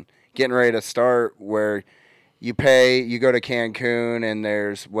getting ready to start, where you go to Cancun, and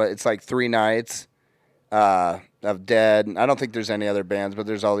there's it's like 3 nights of Dead. I don't think there's any other bands, but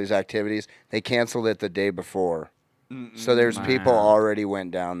there's all these activities. They canceled it the day before. So there's people Wow. already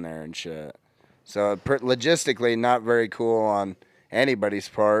went down there and shit. So logistically, not very cool on anybody's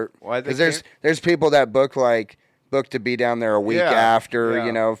part. Why they Because there's people that book to be down there a week Yeah, after,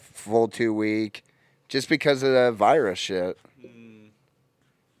 yeah. full 2 week, just because of the virus shit.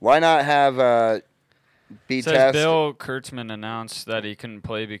 Why not have be Says tested? Bill Kurtzman announced that he couldn't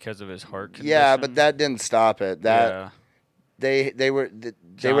play because of his heart condition. Yeah, but that didn't stop it. That yeah. they would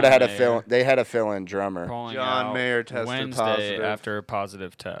John have had Mayer. they had a fill-in drummer. Pulling John out Mayer tested Wednesday positive. after a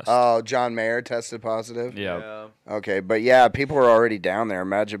positive test. Oh, John Mayer tested positive. yeah. Okay, but yeah, people were already down there.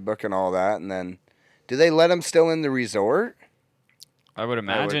 Imagine booking all that, and then do they let them still in the resort? I would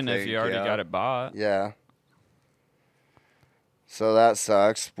imagine if think, you already yeah. got it bought. Yeah. So that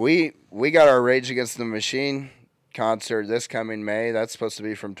sucks. We got our Rage Against the Machine concert this coming May. That's supposed to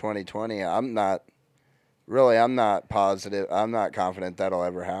be from 2020. I'm not positive. I'm not confident that'll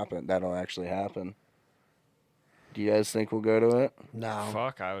ever happen. That'll actually happen. Do you guys think we'll go to it? No.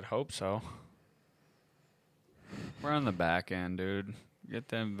 Fuck, I would hope so. We're on the back end, dude. Get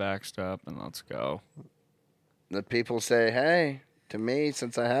them vaxxed up and let's go. The people say, hey, to me,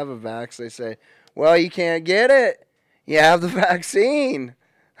 since I have a vax, they say, well, you can't get it. You have the vaccine.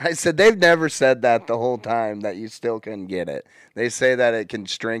 I said, they've never said that the whole time, that you still couldn't get it. They say that it can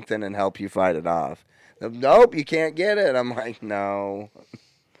strengthen and help you fight it off. Nope, you can't get it. I'm like, no.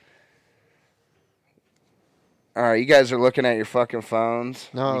 All right, you guys are looking at your fucking phones.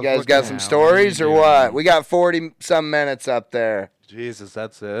 No, I you was guys looking got at- some Yeah, stories what or are you what? doing? We got 40-some minutes up there. Jesus,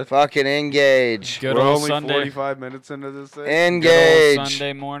 that's it. Fucking engage. Good We're old only Sunday. 45 minutes into this thing. Good Engage. old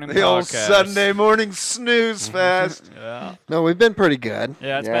Sunday morning The old podcast. Sunday morning snooze fest. Yeah. No, we've been pretty good.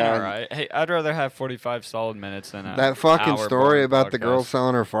 Yeah, it's Yeah. been all right. Hey, I'd rather have 45 solid minutes than a That fucking hour story boring about the girl podcast.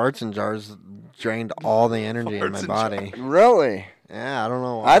 selling her farts in jars drained all the energy in Farts my in body. Really? Yeah, I don't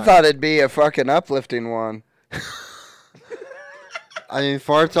know why. I thought it'd be a fucking uplifting one. I mean,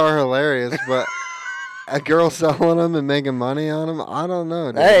 farts are hilarious, but a girl selling them and making money on them, I don't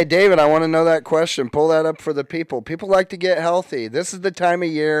know. Dude. Hey, David, I want to know that question. Pull that up for the people. People like to get healthy. This is the time of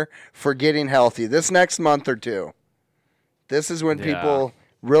year for getting healthy. This next month or two. This is when Yeah. people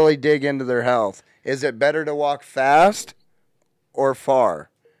really dig into their health. Is it better to walk fast or far?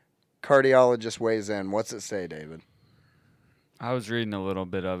 Cardiologist weighs in. What's it say, David? I was reading a little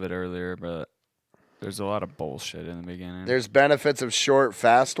bit of it earlier, but there's a lot of bullshit in the beginning. There's benefits of short,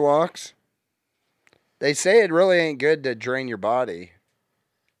 fast walks. They say it really ain't good to drain your body.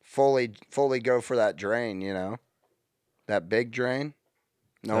 Fully go for that drain, that big drain.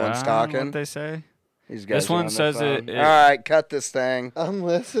 No one's What talking. they say? These guys This are one on the says phone. it- All right, cut this thing. I'm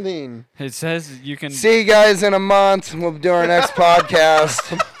listening. It says you can. See you guys in a month. We'll do our next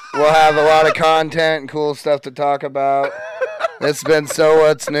podcast. We'll have a lot of content and cool stuff to talk about. It's been So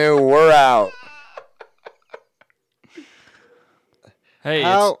What's New. We're out. Hey,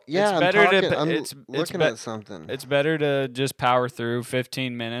 How? it's Yeah, I'm better talking. to. I'm It's looking at something. It's better to just power through.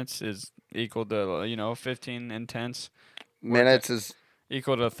 15 minutes is equal to 15 intense Minutes is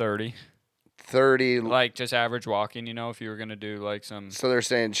equal to 30. 30. Like just average walking. If you were gonna do like some. So they're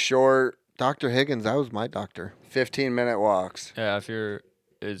saying short, Dr. Higgins, that was my doctor. 15-minute walks. Yeah, if you're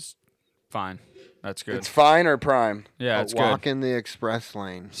is fine. That's good. It's fine or prime? Yeah, it's Walk good. in the express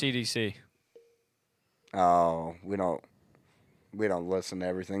lane. CDC. Oh, we don't listen to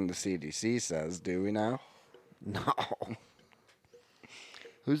everything the CDC says, do we now? No.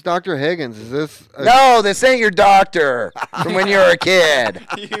 Who's Dr. Higgins? Is this? No, this ain't your doctor from when you were a kid.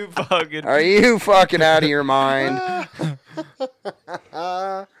 You fucking. Are you fucking out of your mind?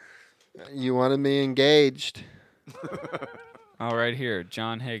 You wanted me engaged. Oh, right here,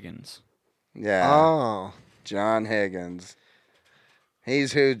 John Higgins. Yeah, Oh, John Higgins.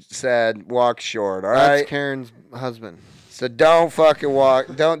 He's who said walk short, all that's right? Karen's husband. So don't fucking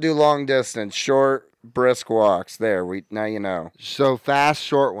walk. Don't do long distance. Short, brisk walks. There, now you know. So fast,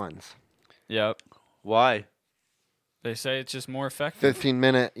 short ones. Yep. Why? They say it's just more effective.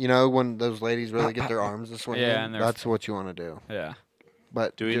 15-minute. You know when those ladies really get their arms to swing. Yeah, in? and they're- that's what you want to do. Yeah.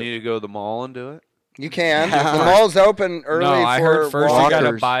 But Do we need to go to the mall and do it? You can. The mall's open early No, I for heard first you gotta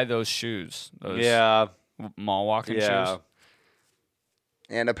walkers. buy those shoes. Those Yeah. mall walking Yeah. shoes.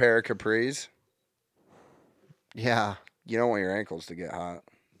 and a pair of capris. Yeah. You don't want your ankles to get hot.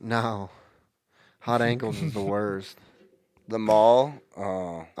 No. Hot ankles is the worst. The mall. Oh,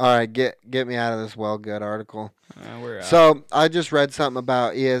 All right, get me out of this well good article. We're out. So I just read something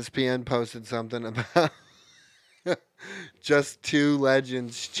about ESPN posted something about just two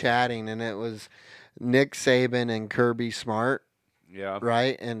legends chatting, and it was Nick Saban and Kirby Smart, Yeah.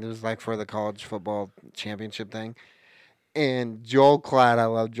 right? And it was like for the college football championship thing. And Joel Klatt, I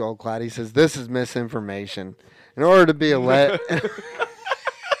love Joel Klatt. He says this is misinformation. In order to be a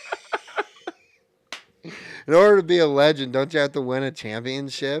in order to be a legend, don't you have to win a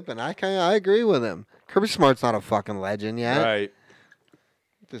championship? And I agree with him. Kirby Smart's not a fucking legend yet. Right.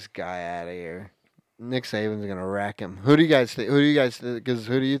 Get this guy out of here. Nick Saban's gonna wreck him. Who do you guys think? Because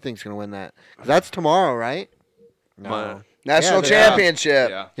who do you think's gonna win that? 'Cause that's tomorrow, right? No. national Yeah, championship.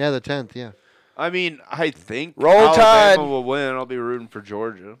 Yeah. Yeah, the 10th. Yeah. I mean, I think Roll Alabama Tide. will win. I'll be rooting for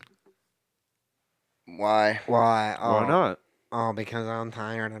Georgia. Why? Why? Oh, Why not? Oh, because I'm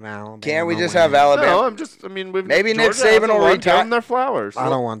tired of Alabama. Can't we just winning. have Alabama? No, I'm just. I mean, we've Maybe Nick Georgia Saban hasn't will won. Give retire- them their flowers. I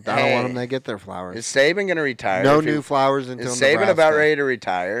don't want Hey. them to get their flowers. Is Saban gonna retire? No if he- new flowers until Is Saban Nebraska. about ready to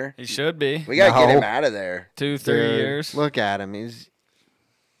retire? he should be. We gotta get No. him out of there. 2-3 Dude, years. Look at him. He's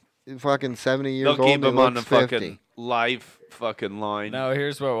fucking 70 years They'll old. keep and him he on the looks 50. fucking life fucking line. No,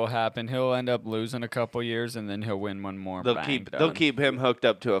 here's what will happen. He'll end up losing a couple years, and then he'll win one more. They'll Bang, they'll done. keep him hooked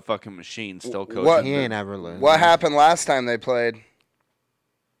up to a fucking machine, still coaching. What- He ain't ever losing. What happened last time they played?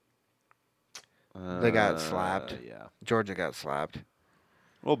 They got slapped. Yeah, Georgia got slapped. a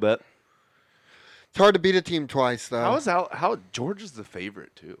little bit. It's hard to beat a team twice, though. How Georgia's the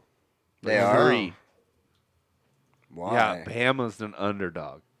favorite too? They are. 3. Why? Yeah, Bama's an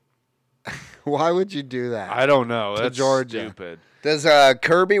underdog. Why would you do that? I don't know. To That's Georgia. stupid. Does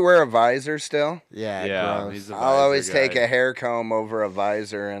Kirby wear a visor still? Yeah, Yeah, gross. he's a I'll always visor take guy. a hair comb over a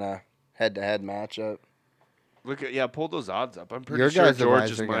visor in a head-to-head matchup. Look at pull those odds up. I'm pretty Your sure guy's a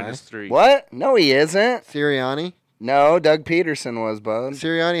Georgia's visor guy. -3. What? No, he isn't. Sirianni. No, Doug Peterson was, bud.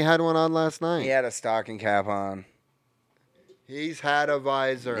 Sirianni had one on last night. He had a stocking cap on. He's had a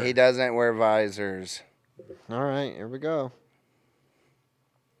visor. He doesn't wear visors. All right, here we go.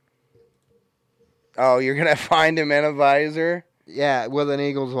 Oh, you're gonna find him in a visor? Yeah, with an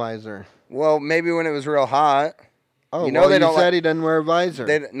Eagles visor. Well, maybe when it was real hot. Oh, You know well, they you don't said like- he doesn't wear a visor.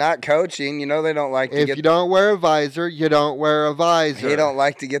 They not coaching. You know they don't like to If get. you don't wear a visor, you don't wear a visor. He don't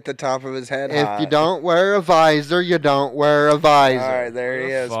like to get the top of his head If hot. you don't wear a visor, you don't wear a visor. All right, there he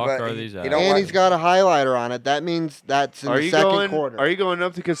Where the is. fuck But are he- these he at? don't And want- he's got a highlighter on it. That means that's in Are the you second going? quarter. Are you going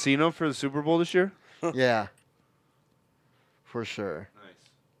up to casino for the Super Bowl this year? Yeah, for sure.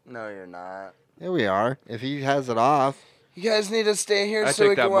 No, you're not. Here we are. If he has it off, You guys need to stay here I so we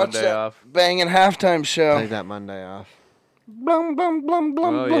take can that watch Monday that off. banging halftime show. take that Monday off. Blum, blum, blum,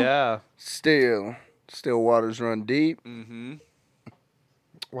 blum, Oh blum. yeah. Still waters run deep. Mm-hmm.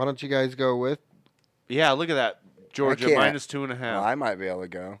 Why don't you guys go with? Yeah. Look at that. Georgia can't. -2.5. Well, I might be able to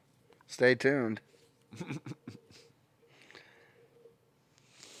go. Stay tuned.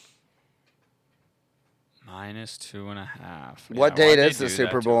 -2.5. What Yeah, date why'd they is the do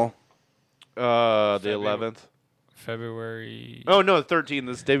Super that to Bowl? The February. 11th. February. Oh no, 13th.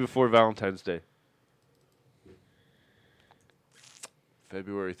 This day before Valentine's Day.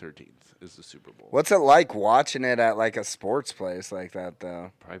 February 13th is the Super Bowl. What's it like watching it at like a sports place like that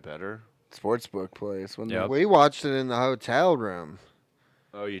though? Probably better. Sports book place. Wouldn't Yep. it? We watched it in the hotel room.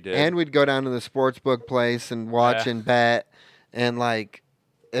 Oh, you did? And we'd go down to the sports book place and watch Yeah. and bet. And, like,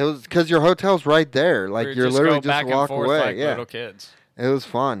 it was because your hotel's right there. Like, We you're just literally go back just walk and forth away. like Yeah. little kids. It was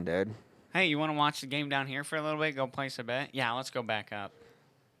fun, dude. Hey, you want to watch the game down here for a little bit? Go place a bet? Yeah, let's go back up.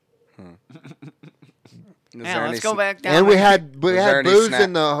 Is Yeah, there let's any go sn- back down. And we there. had Was there any booze snack-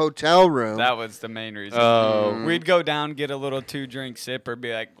 in the hotel room. That was the main reason. Oh. We'd go down, get a little 2-drink sipper,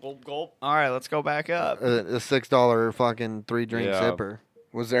 be like, gulp, gulp. All right, let's go back up. a $6 fucking 3-drink Yeah. sipper.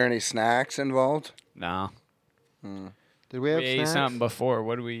 Was there any snacks involved? No. Did we have We ate snacks? something before.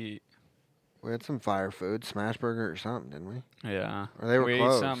 What did we eat? We had some fire food, smash burger or something, didn't we? Yeah. Or they were we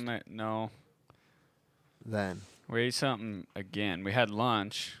closed. ate something. No. Then. We ate something again. We had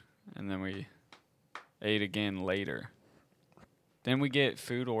lunch, and then we ate again later. Then we get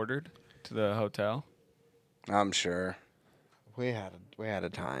food ordered to the hotel. I'm sure. We had a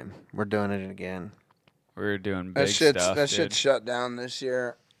time. We're doing it again. We were doing big That shit's stuff. that dude. shit's shut down this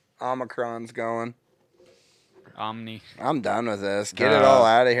year. Omicron's going. Omni. I'm done with this. Get it all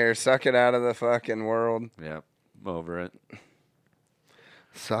out of here. Suck it out of the fucking world. Yeah, I'm over it.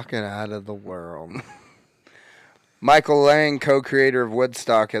 Suck it out of the world. Michael Lang, co-creator of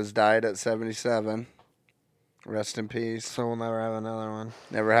Woodstock, has died at 77. Rest in peace. So we'll never have another one.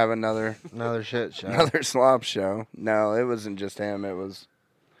 Never have another Shit show. another slop show. No, it wasn't just him. It was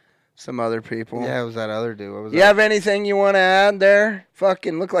some other people. Yeah, it was that other dude. What was You that? have anything you want to add there?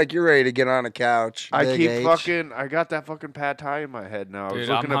 Fucking look like you're ready to get on a couch. I Big keep H. fucking. I got that fucking pad thai in my head now. I was Dude,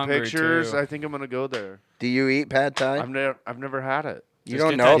 looking I'm at hungry, pictures. too. I think I'm gonna go there. Do you eat pad thai? I've never had it. You Just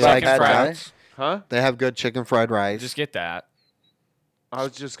don't get know that about chicken pad thai? fries. Huh? They have good chicken fried rice. Just get that. I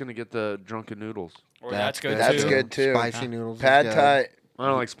was just gonna get the drunken noodles. Or that's good That's too. good too. Spicy noodles. is Pad good. thai. I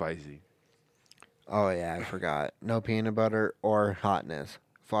don't like spicy. Oh yeah, I forgot. No peanut butter or hotness.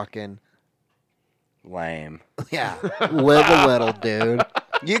 Fucking Lame. yeah. Live a little, dude.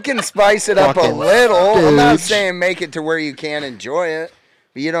 You can spice it up a Fucking little. I'm not stooge. saying make it to where you can't enjoy it.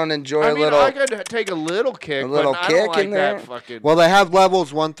 But you don't enjoy I a mean, little. I could take a little kick, A little but I kick don't like in there? that fucking. Well, they have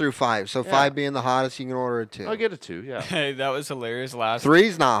levels 1 through 5. So Yeah. 5 being the hottest, you can order a 2. I'll get a 2. Yeah. Hey, that was hilarious.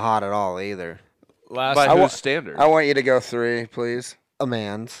 3's not hot at all either. Last By I wa- whose standard? I want you to go 3, please. A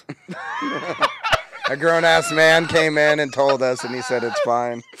man's. A grown-ass man came in and told us, and he said it's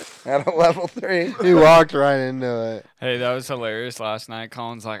fine at a level 3. He walked right into it. Hey, that was hilarious last night.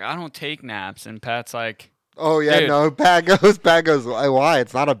 Colin's like, I don't take naps, and Pat's like, Oh yeah, Dude. no. Pat goes. Why?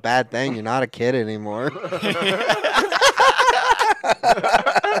 It's not a bad thing. You're not a kid anymore.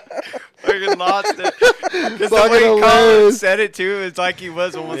 fucking lost it. Because the Fucking way Colin hilarious. said it too, it's like he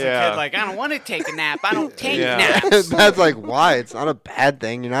was almost a Yeah. kid. Like, I don't want to take a nap. I don't take Yeah. naps. That's like why? It's not a bad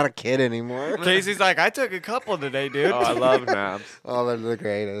thing. You're not a kid anymore. Casey's like, I took a couple today, dude. Oh, I love naps. Oh, they're the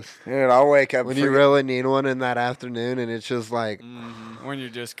greatest. Dude, I'll wake up When for you really need one in that afternoon, and it's just like When you're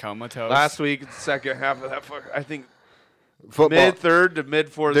just comatose. Last week, second half of that I think football. mid third to mid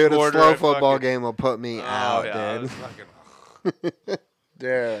fourth Dude, a quarter. slow I football fucking- game will put me Oh, out, yeah, it dude. was fucking-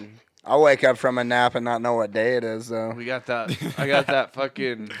 Dude, I'll wake up from a nap and not know what day it is, though. we got that. I got that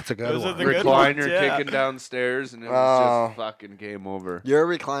fucking It's a good Those are one. the good recliner ones, yeah. kicking downstairs, and it was Oh. just fucking game over.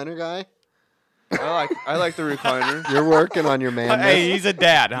 You're a recliner guy. I like the recliner. You're working on your madness. Hey, he's a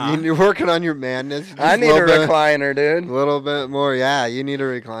dad, huh? You're working on your madness. Just I need a little bit- recliner, dude. little bit more. Yeah, you need a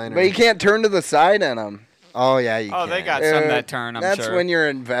recliner. But you can't turn to the side in them. Oh yeah, you Oh, can. they got some that turn, I'm That's sure. when you're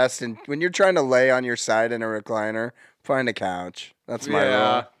investing. When you're trying to lay on your side in a recliner, find a couch. That's my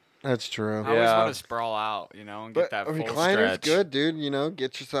rule. That's true. I always Yeah. want to sprawl out, and get But that a full recliner's stretch. good, dude.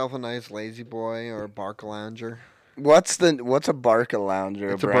 Get yourself a nice lazy boy or a Barca lounger. What's a Barca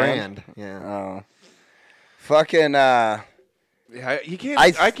lounger? It's a brand. Yeah. Oh, fucking. Yeah, you can't.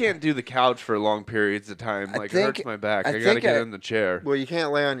 I I can't do the couch for long periods of time. I Like think- it hurts my back. I I gotta think get I- in the chair. Well, you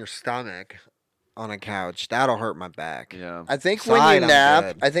can't lay on your stomach on a couch. That'll hurt my back. Yeah. I think Side, when I'm you nap,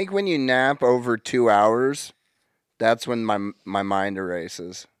 good. I think when you nap over 2 hours, that's when my mind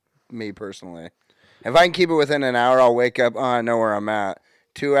erases. Me personally, if I can keep it within an hour, I'll wake up. Oh, I know where I'm at.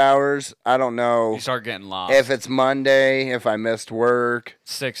 2 hours, I don't know You start getting lost. if it's Monday, if I missed work.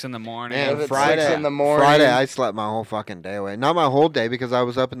 6 in the morning. Man, If it's Friday 6 in the morning. Friday, I slept my whole fucking day away. Not my whole day because I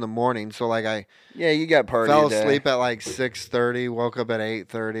was up in the morning. So like I Yeah, you got party fell day. asleep at like 6:30, woke up at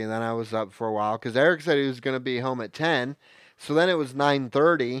 8:30, and then I was up for a while because Eric said he was gonna be home at 10. So then it was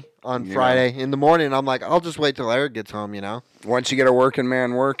 9:30 on Yeah. Friday in the morning. I'm like, I'll just wait till Eric gets home, you know? Once you get a working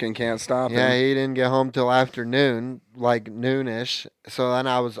man working, can't stop Yeah, him. he didn't get home till afternoon, like noonish. So then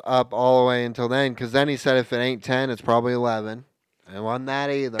I was up all the way until then, because then he said if it ain't 10, it's probably 11. It wasn't that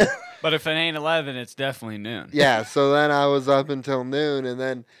either. But if it ain't 11, it's definitely noon. Yeah, so then I was up until noon, and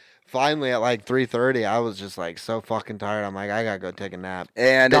then finally at like 3:30, I was just like so fucking tired. I'm like, I gotta go take a nap.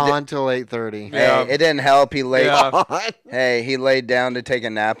 And Gone till 8:30. Yeah. Hey, it didn't help. He laid. Yeah. Hey, he laid down to take a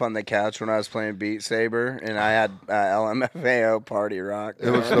nap on the couch when I was playing Beat Saber, and I had LMFAO Party Rock. It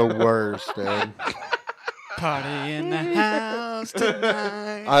was the worst, dude. Party in the house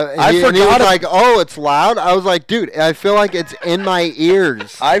tonight. I And he was forgot like, oh, it's loud. I was like, dude, I feel like it's in my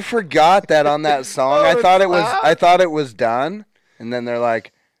ears. I forgot that on that song. I it's thought it was. loud? I thought it was done, and then they're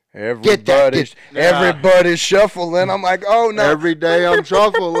like, Get that, everybody's shuffling. I'm like, oh no. Every day I'm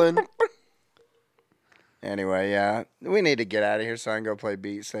shuffling. Anyway, yeah, we need to get out of here so I can go play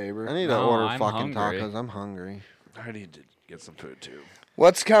Beat I Saber. need to No, order I'm fucking hungry. tacos. I'm hungry. I need to get some food too.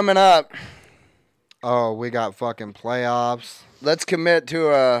 What's coming up? Oh, we got fucking playoffs. Let's commit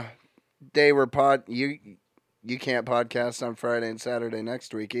to a day where you can't podcast on Friday and Saturday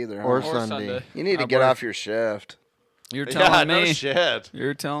next week either. Huh? Or Or Sunday. You need to I get work. off your shift. You're telling no me. shit.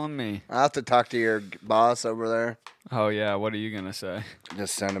 You're telling me. I'll have to talk to your boss over there. Oh yeah, what are you gonna say?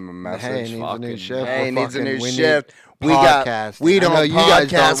 Just send him a Hey, message. he needs a fucking- new shift. Hey, We're needs a fucking- new we need shift. We podcasting. I don't know you guys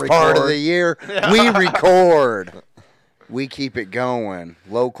podcast don't part of record. the year. We record. We keep it going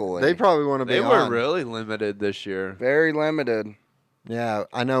locally. They probably want to be They were on. really limited this year. Very limited. Yeah,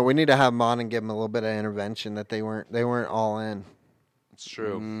 I know. We need to have them on and give them a little bit of intervention that they weren't all in. It's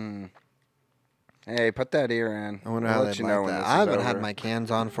true. Mm. Hey, put that ear in. I wonder I'll how let they you like know when that. this I is haven't had over. my cans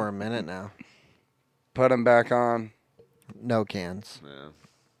on for a minute now. Put them back on. No cans. Yeah.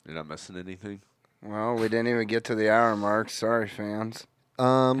 You're not missing anything. Well, we didn't even get to the hour mark. Sorry, fans. We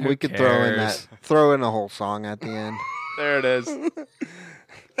Who could throw in a whole song at the end. There it is.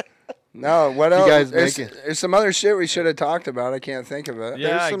 No, what You else? guys there's, make it. there's some other shit we should have talked about. I can't think of it. Yeah,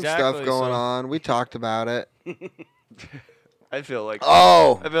 There's some exactly, stuff going so- on. We talked about it. I feel like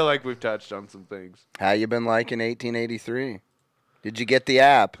Oh, we've touched on some things. how you been liking 1883? Did you get the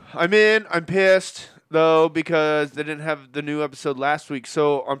app? I'm pissed though because they didn't have the new episode last week.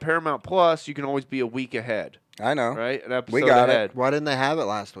 So on Paramount Plus, you can always be a week ahead, I know. right? An episode got it. ahead. Why didn't they have it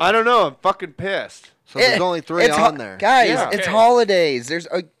last week? I don't know. I'm fucking pissed. So there's only 3 It's on there. guys. Yeah. It's Okay. holidays. There's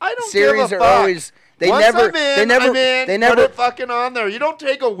a I don't series give a are fuck. always they Once never I'm in, they never I'm in. they Put never it fucking on there. You don't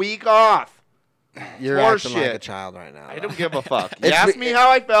take a week off. You're Horse acting like a shit. child right now. I though. don't give a fuck. You It's asked be- me how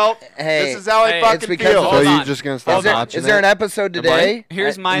I felt. Hey, This is how hey, I it's fucking because- feel. So Hold you on. just gonna Is stop there, watching is there an it? episode today?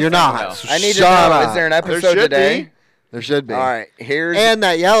 Here's my You're thing, not. though. I need to Shut know. up. Is there an There episode should today? be. There should be. All right, here's And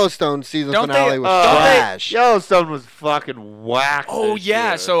that Yellowstone season Don't they- finale was Oh, trash. Yellowstone was fucking whack. Oh this yeah.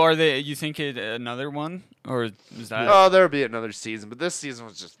 year. So are they? You think it another one, or is that? Oh, there'll be another season, but this season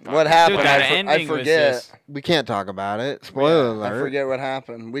was just what fucking- happened. Dude, that I ending was forget. just We can't talk about it. Spoiler I alert. forget what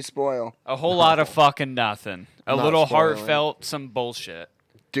happened. We spoil. a whole lot of fucking nothing. A Not little spoiling. heartfelt, some bullshit.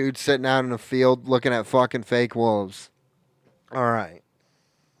 Dude sitting out in a field looking at fucking fake wolves. All right.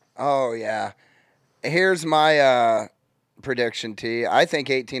 Oh yeah. Here's my prediction, T. I think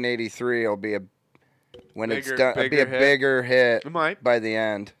 1883 will be when it's Bigger- done. It'll be a bigger hit. bigger hit It might. by the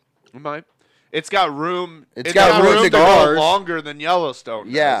end. It might. It's got room. It's got room to to go go. longer than Yellowstone.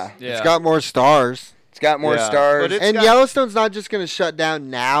 does. Yeah. Yeah. It's got more stars. It's got more Yeah, stars. but It's And got- Yellowstone's not just going to shut down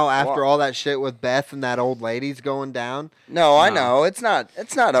now after Well- all that shit with Beth and that old lady's going down. No, I No. know it's not.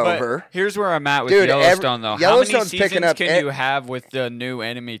 It's not But over. here's where I'm at with Dude, Yellowstone, though. Yellowstone's How many picking seasons up can e- you have with the new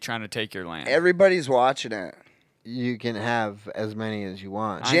enemy trying to take your land? Everybody's watching it. You can have as many as you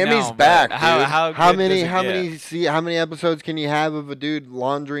want. I Jimmy's know, but back, How, dude. how, How good many does it how get? many how many episodes can you have of a dude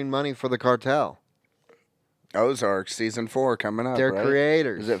laundering money for the cartel? Ozark season 4 coming up. They're right?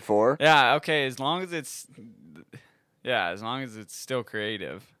 creators. Is it 4? Yeah, okay, as long as it's still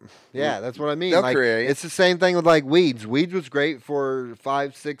creative. Yeah, that's what I mean. They'll Like, create. it's the same thing with like Weeds. Weeds was great for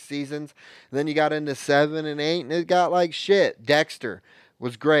 5-6 seasons. Then you got into 7 and 8, and it got like shit. Dexter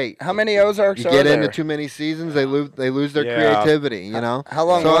was great. How many Ozarks You are get there? into too many seasons, they lose their Yeah. creativity. You know. How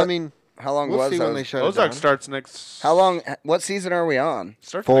long So was- I mean, How long we'll was see when those? they shut it Ozark down. starts next. How long? What season are we on?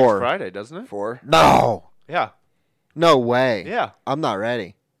 Starts 4. next Friday, doesn't it? 4. No, Yeah. no way. Yeah. I'm not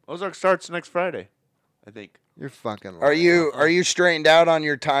ready. Ozark starts next Friday, I think. You're fucking. Are lying. you straightened out on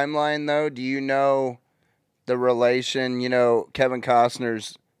your timeline though? Do you know the relation? You know Kevin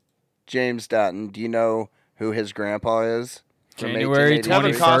Costner's James Dutton. Do you know who his grandpa is? from January 1883.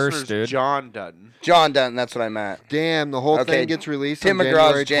 Kevin 21st, Costner's dude. John Dutton. John Dutton, that's what I meant. Damn, the whole Okay, thing gets released Tim on McGraw's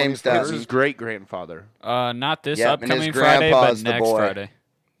January James 21st. Dutton. This is his great grandfather. Not this Yep, and his upcoming Friday, but grandpa's the next boy. Friday.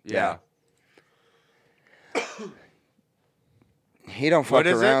 Yeah. He don't fuck What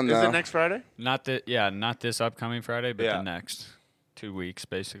is around it? though. Is it next Friday? Not this upcoming Friday, but Yeah. the next 2 weeks,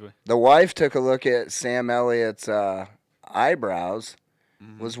 basically. The wife took a look at Sam Elliott's eyebrows,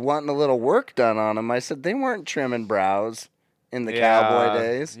 was wanting a little work done on them. I said they weren't trimming brows in the cowboy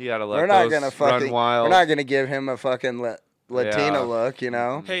days. You gotta let We're not those gonna fucking. run wild. We're not gonna give him a fucking Latina Yeah. look, you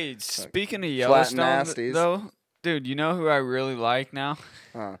know. Hey, speaking of flat and Yellowstone, nasties. though, dude, you know who I really like now?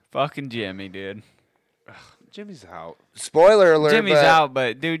 Huh. Fucking Jimmy, dude. Jimmy's out. Spoiler alert! Jimmy's but out,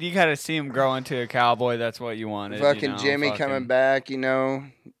 but dude, you gotta see him grow into a cowboy. That's what you wanted. Fucking you know, Jimmy fucking coming back, you know,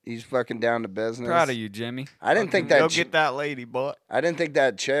 he's fucking down to business. Proud of you, Jimmy. I didn't think Fucking that Go get that lady, boy. I didn't think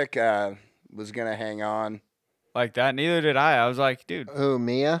that chick was gonna hang on. Like that. Neither did I. I was like, dude. Who,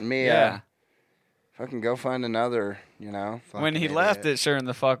 Mia? Me, Yeah. fucking go find another, you know. When he Fucking left, idiot. it sure in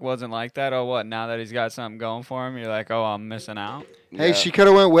the fuck wasn't like that. Oh, what? Now that he's got something going for him, you're like, oh, I'm missing out. Hey, Yeah. she could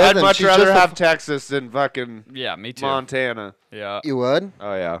have went with I'd him. much She's rather just a have Texas than fucking Yeah, me too. Montana. Yeah. You would?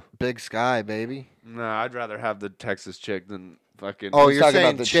 Oh yeah. Big Sky, baby. No, I'd rather have the Texas chick than fucking. Oh, He's you're talking saying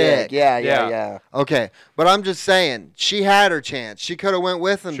about the chick. Yeah, Yeah. Okay, but I'm just saying she had her chance. She could have went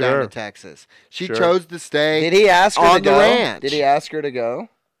with him down Sure. to Texas. She Sure. chose to stay. Did he ask her On to the go? ranch. Did he ask her to go?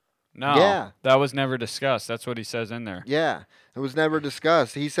 No. Yeah. That was never discussed. That's what he says in there. Yeah, it was never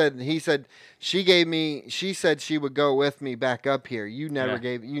discussed. He said she said she would go with me back up here. You never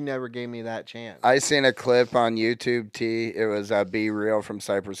gave me that chance. I seen a clip on YouTube. It was Be Real from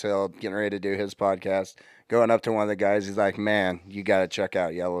Cypress Hill getting ready to do his podcast. Going up to one of the guys, he's like, "Man, you got to check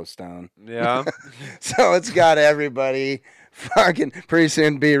out Yellowstone." Yeah. So it's got everybody fucking. Pretty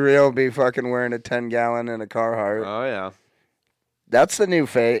soon, Be Real will be fucking wearing a 10-gallon and a Carhartt. Oh yeah. That's the new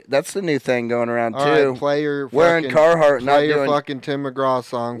That's the new thing going around All too. right, play your Wearing fucking, Carhartt, not play your doing fucking Tim McGraw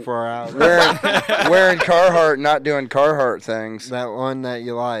song for our outro. wearing Carhartt, not doing Carhartt things. That one that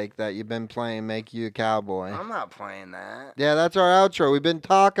you like, that you've been playing, Make You a Cowboy. I'm not playing that. Yeah, that's our outro. We've been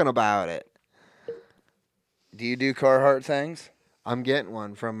talking about it. Do you do Carhartt things? I'm getting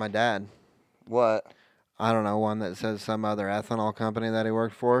one from my dad. What? I don't know, one that says some other ethanol company that he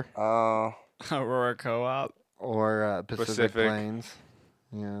worked for, Oh, Aurora Co-op. or Pacific Pacific. Plains.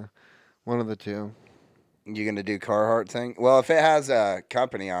 Yeah, one of the two. you gonna do Carhartt thing? Well, if it has a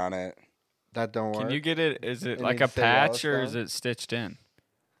company on it, That don't work. Can you get it? Is it It like needs a to say patch or is Yellowstone? it stitched in?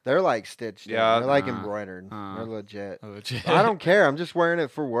 They're like stitched. Yeah, They're like uh, embroidered. uh. They're legit. Oh, legit. I don't care. I'm just wearing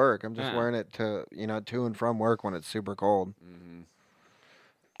it for work. I'm just Yeah. wearing it to and from work when it's super cold.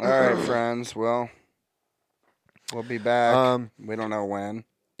 all right, friends. Well, we'll be back. We don't know when.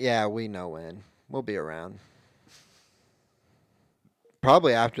 Yeah, we know when. We'll be around.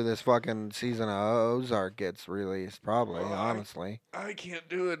 Probably after this fucking season of Ozark gets released. Probably, honestly. I can't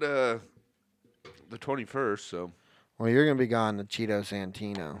do it the 21st, so Well, you're gonna be gone to Cheeto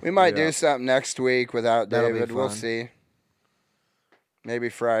Santino. We might Yeah. do something next week without That'll be David. We'll fun. see. Maybe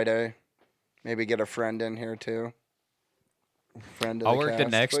Friday. Maybe get a friend in here too. Friend of I'll the work the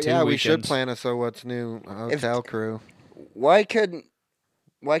cast. next But 2 yeah, we weekends. should plan a So What's New hotel crew. Why couldn't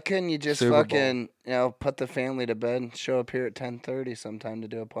you just Super Bowl. fucking put the family to bed and show up here at 10:30 sometime to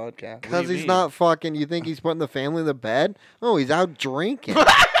do a podcast? Because you he's mean? not fucking. You think he's putting the family to bed? Oh, he's out drinking.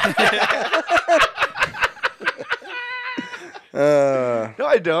 no,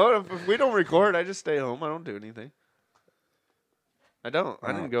 I don't. If we don't record, I just stay home. I don't do anything. I don't.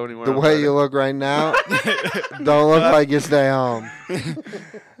 I didn't go anywhere. The on way Friday. you look right now, don't look like you stay home.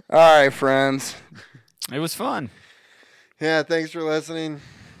 All right, friends. It was fun. Yeah, thanks for listening.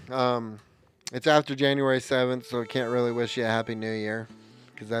 It's after January 7th, so I can't really wish you a Happy New Year,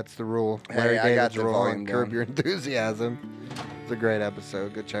 because that's the rule. Hey, Larry I got David's the rule volume and Curb down. Your Enthusiasm. It's a great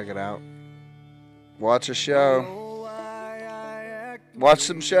episode. Go check it out. Watch a show. Watch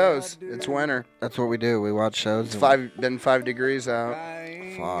some shows. It's winter. That's what we do. We watch shows. It's and- been 5 degrees out.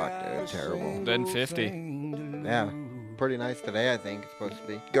 Fuck, dude. Terrible. Then 50. Yeah. Pretty nice today, I think it's supposed to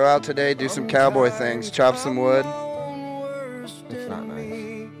be. Go out today, do some cowboy things. Chop some wood. It's not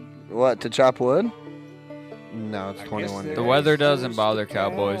nice. What, to chop wood? No, it's 21 degrees. The weather doesn't bother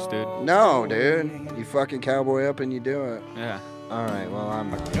cowboys, dude. No, dude. You fucking cowboy up and you do it. Yeah. All right, well,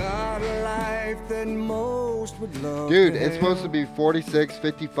 I'm... Got a life that most would love Dude, to it's have. supposed to be 46,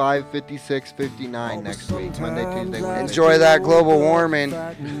 55, 56, 59 next week. Monday, Tuesday, Wednesday. Enjoy that global warming.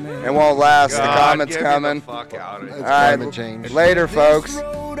 It won't last. The God, comments get me the coming. fuck out of here. It's All right. climate change. Later, folks.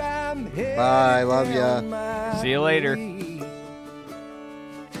 Road I'm headed Bye, love ya. on my See you later. way.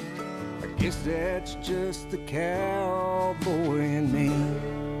 Guess that's just the cowboy in me.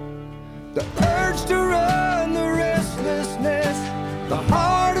 The urge to run, the restlessness, the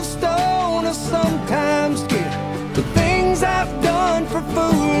heart of stone I sometimes get. The things I've done for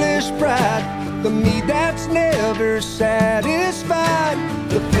foolish pride, the me that's never satisfied,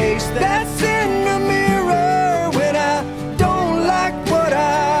 the face that's in the mirror when I don't like what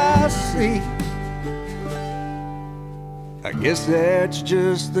I see. I guess that's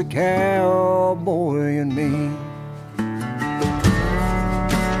just the cowboy in me.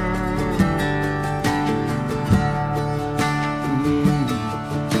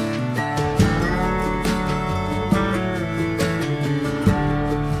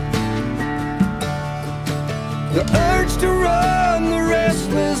 The urge to run, the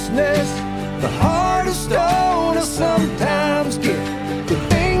restlessness, the heart of stone I sometimes get. The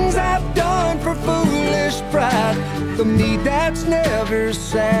things I've done for foolish pride, the me that's never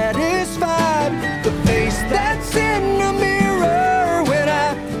satisfied, the face that's in the mirror when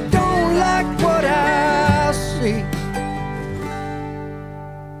I don't like what I see.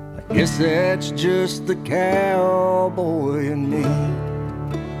 I guess that's just the cowboy in me.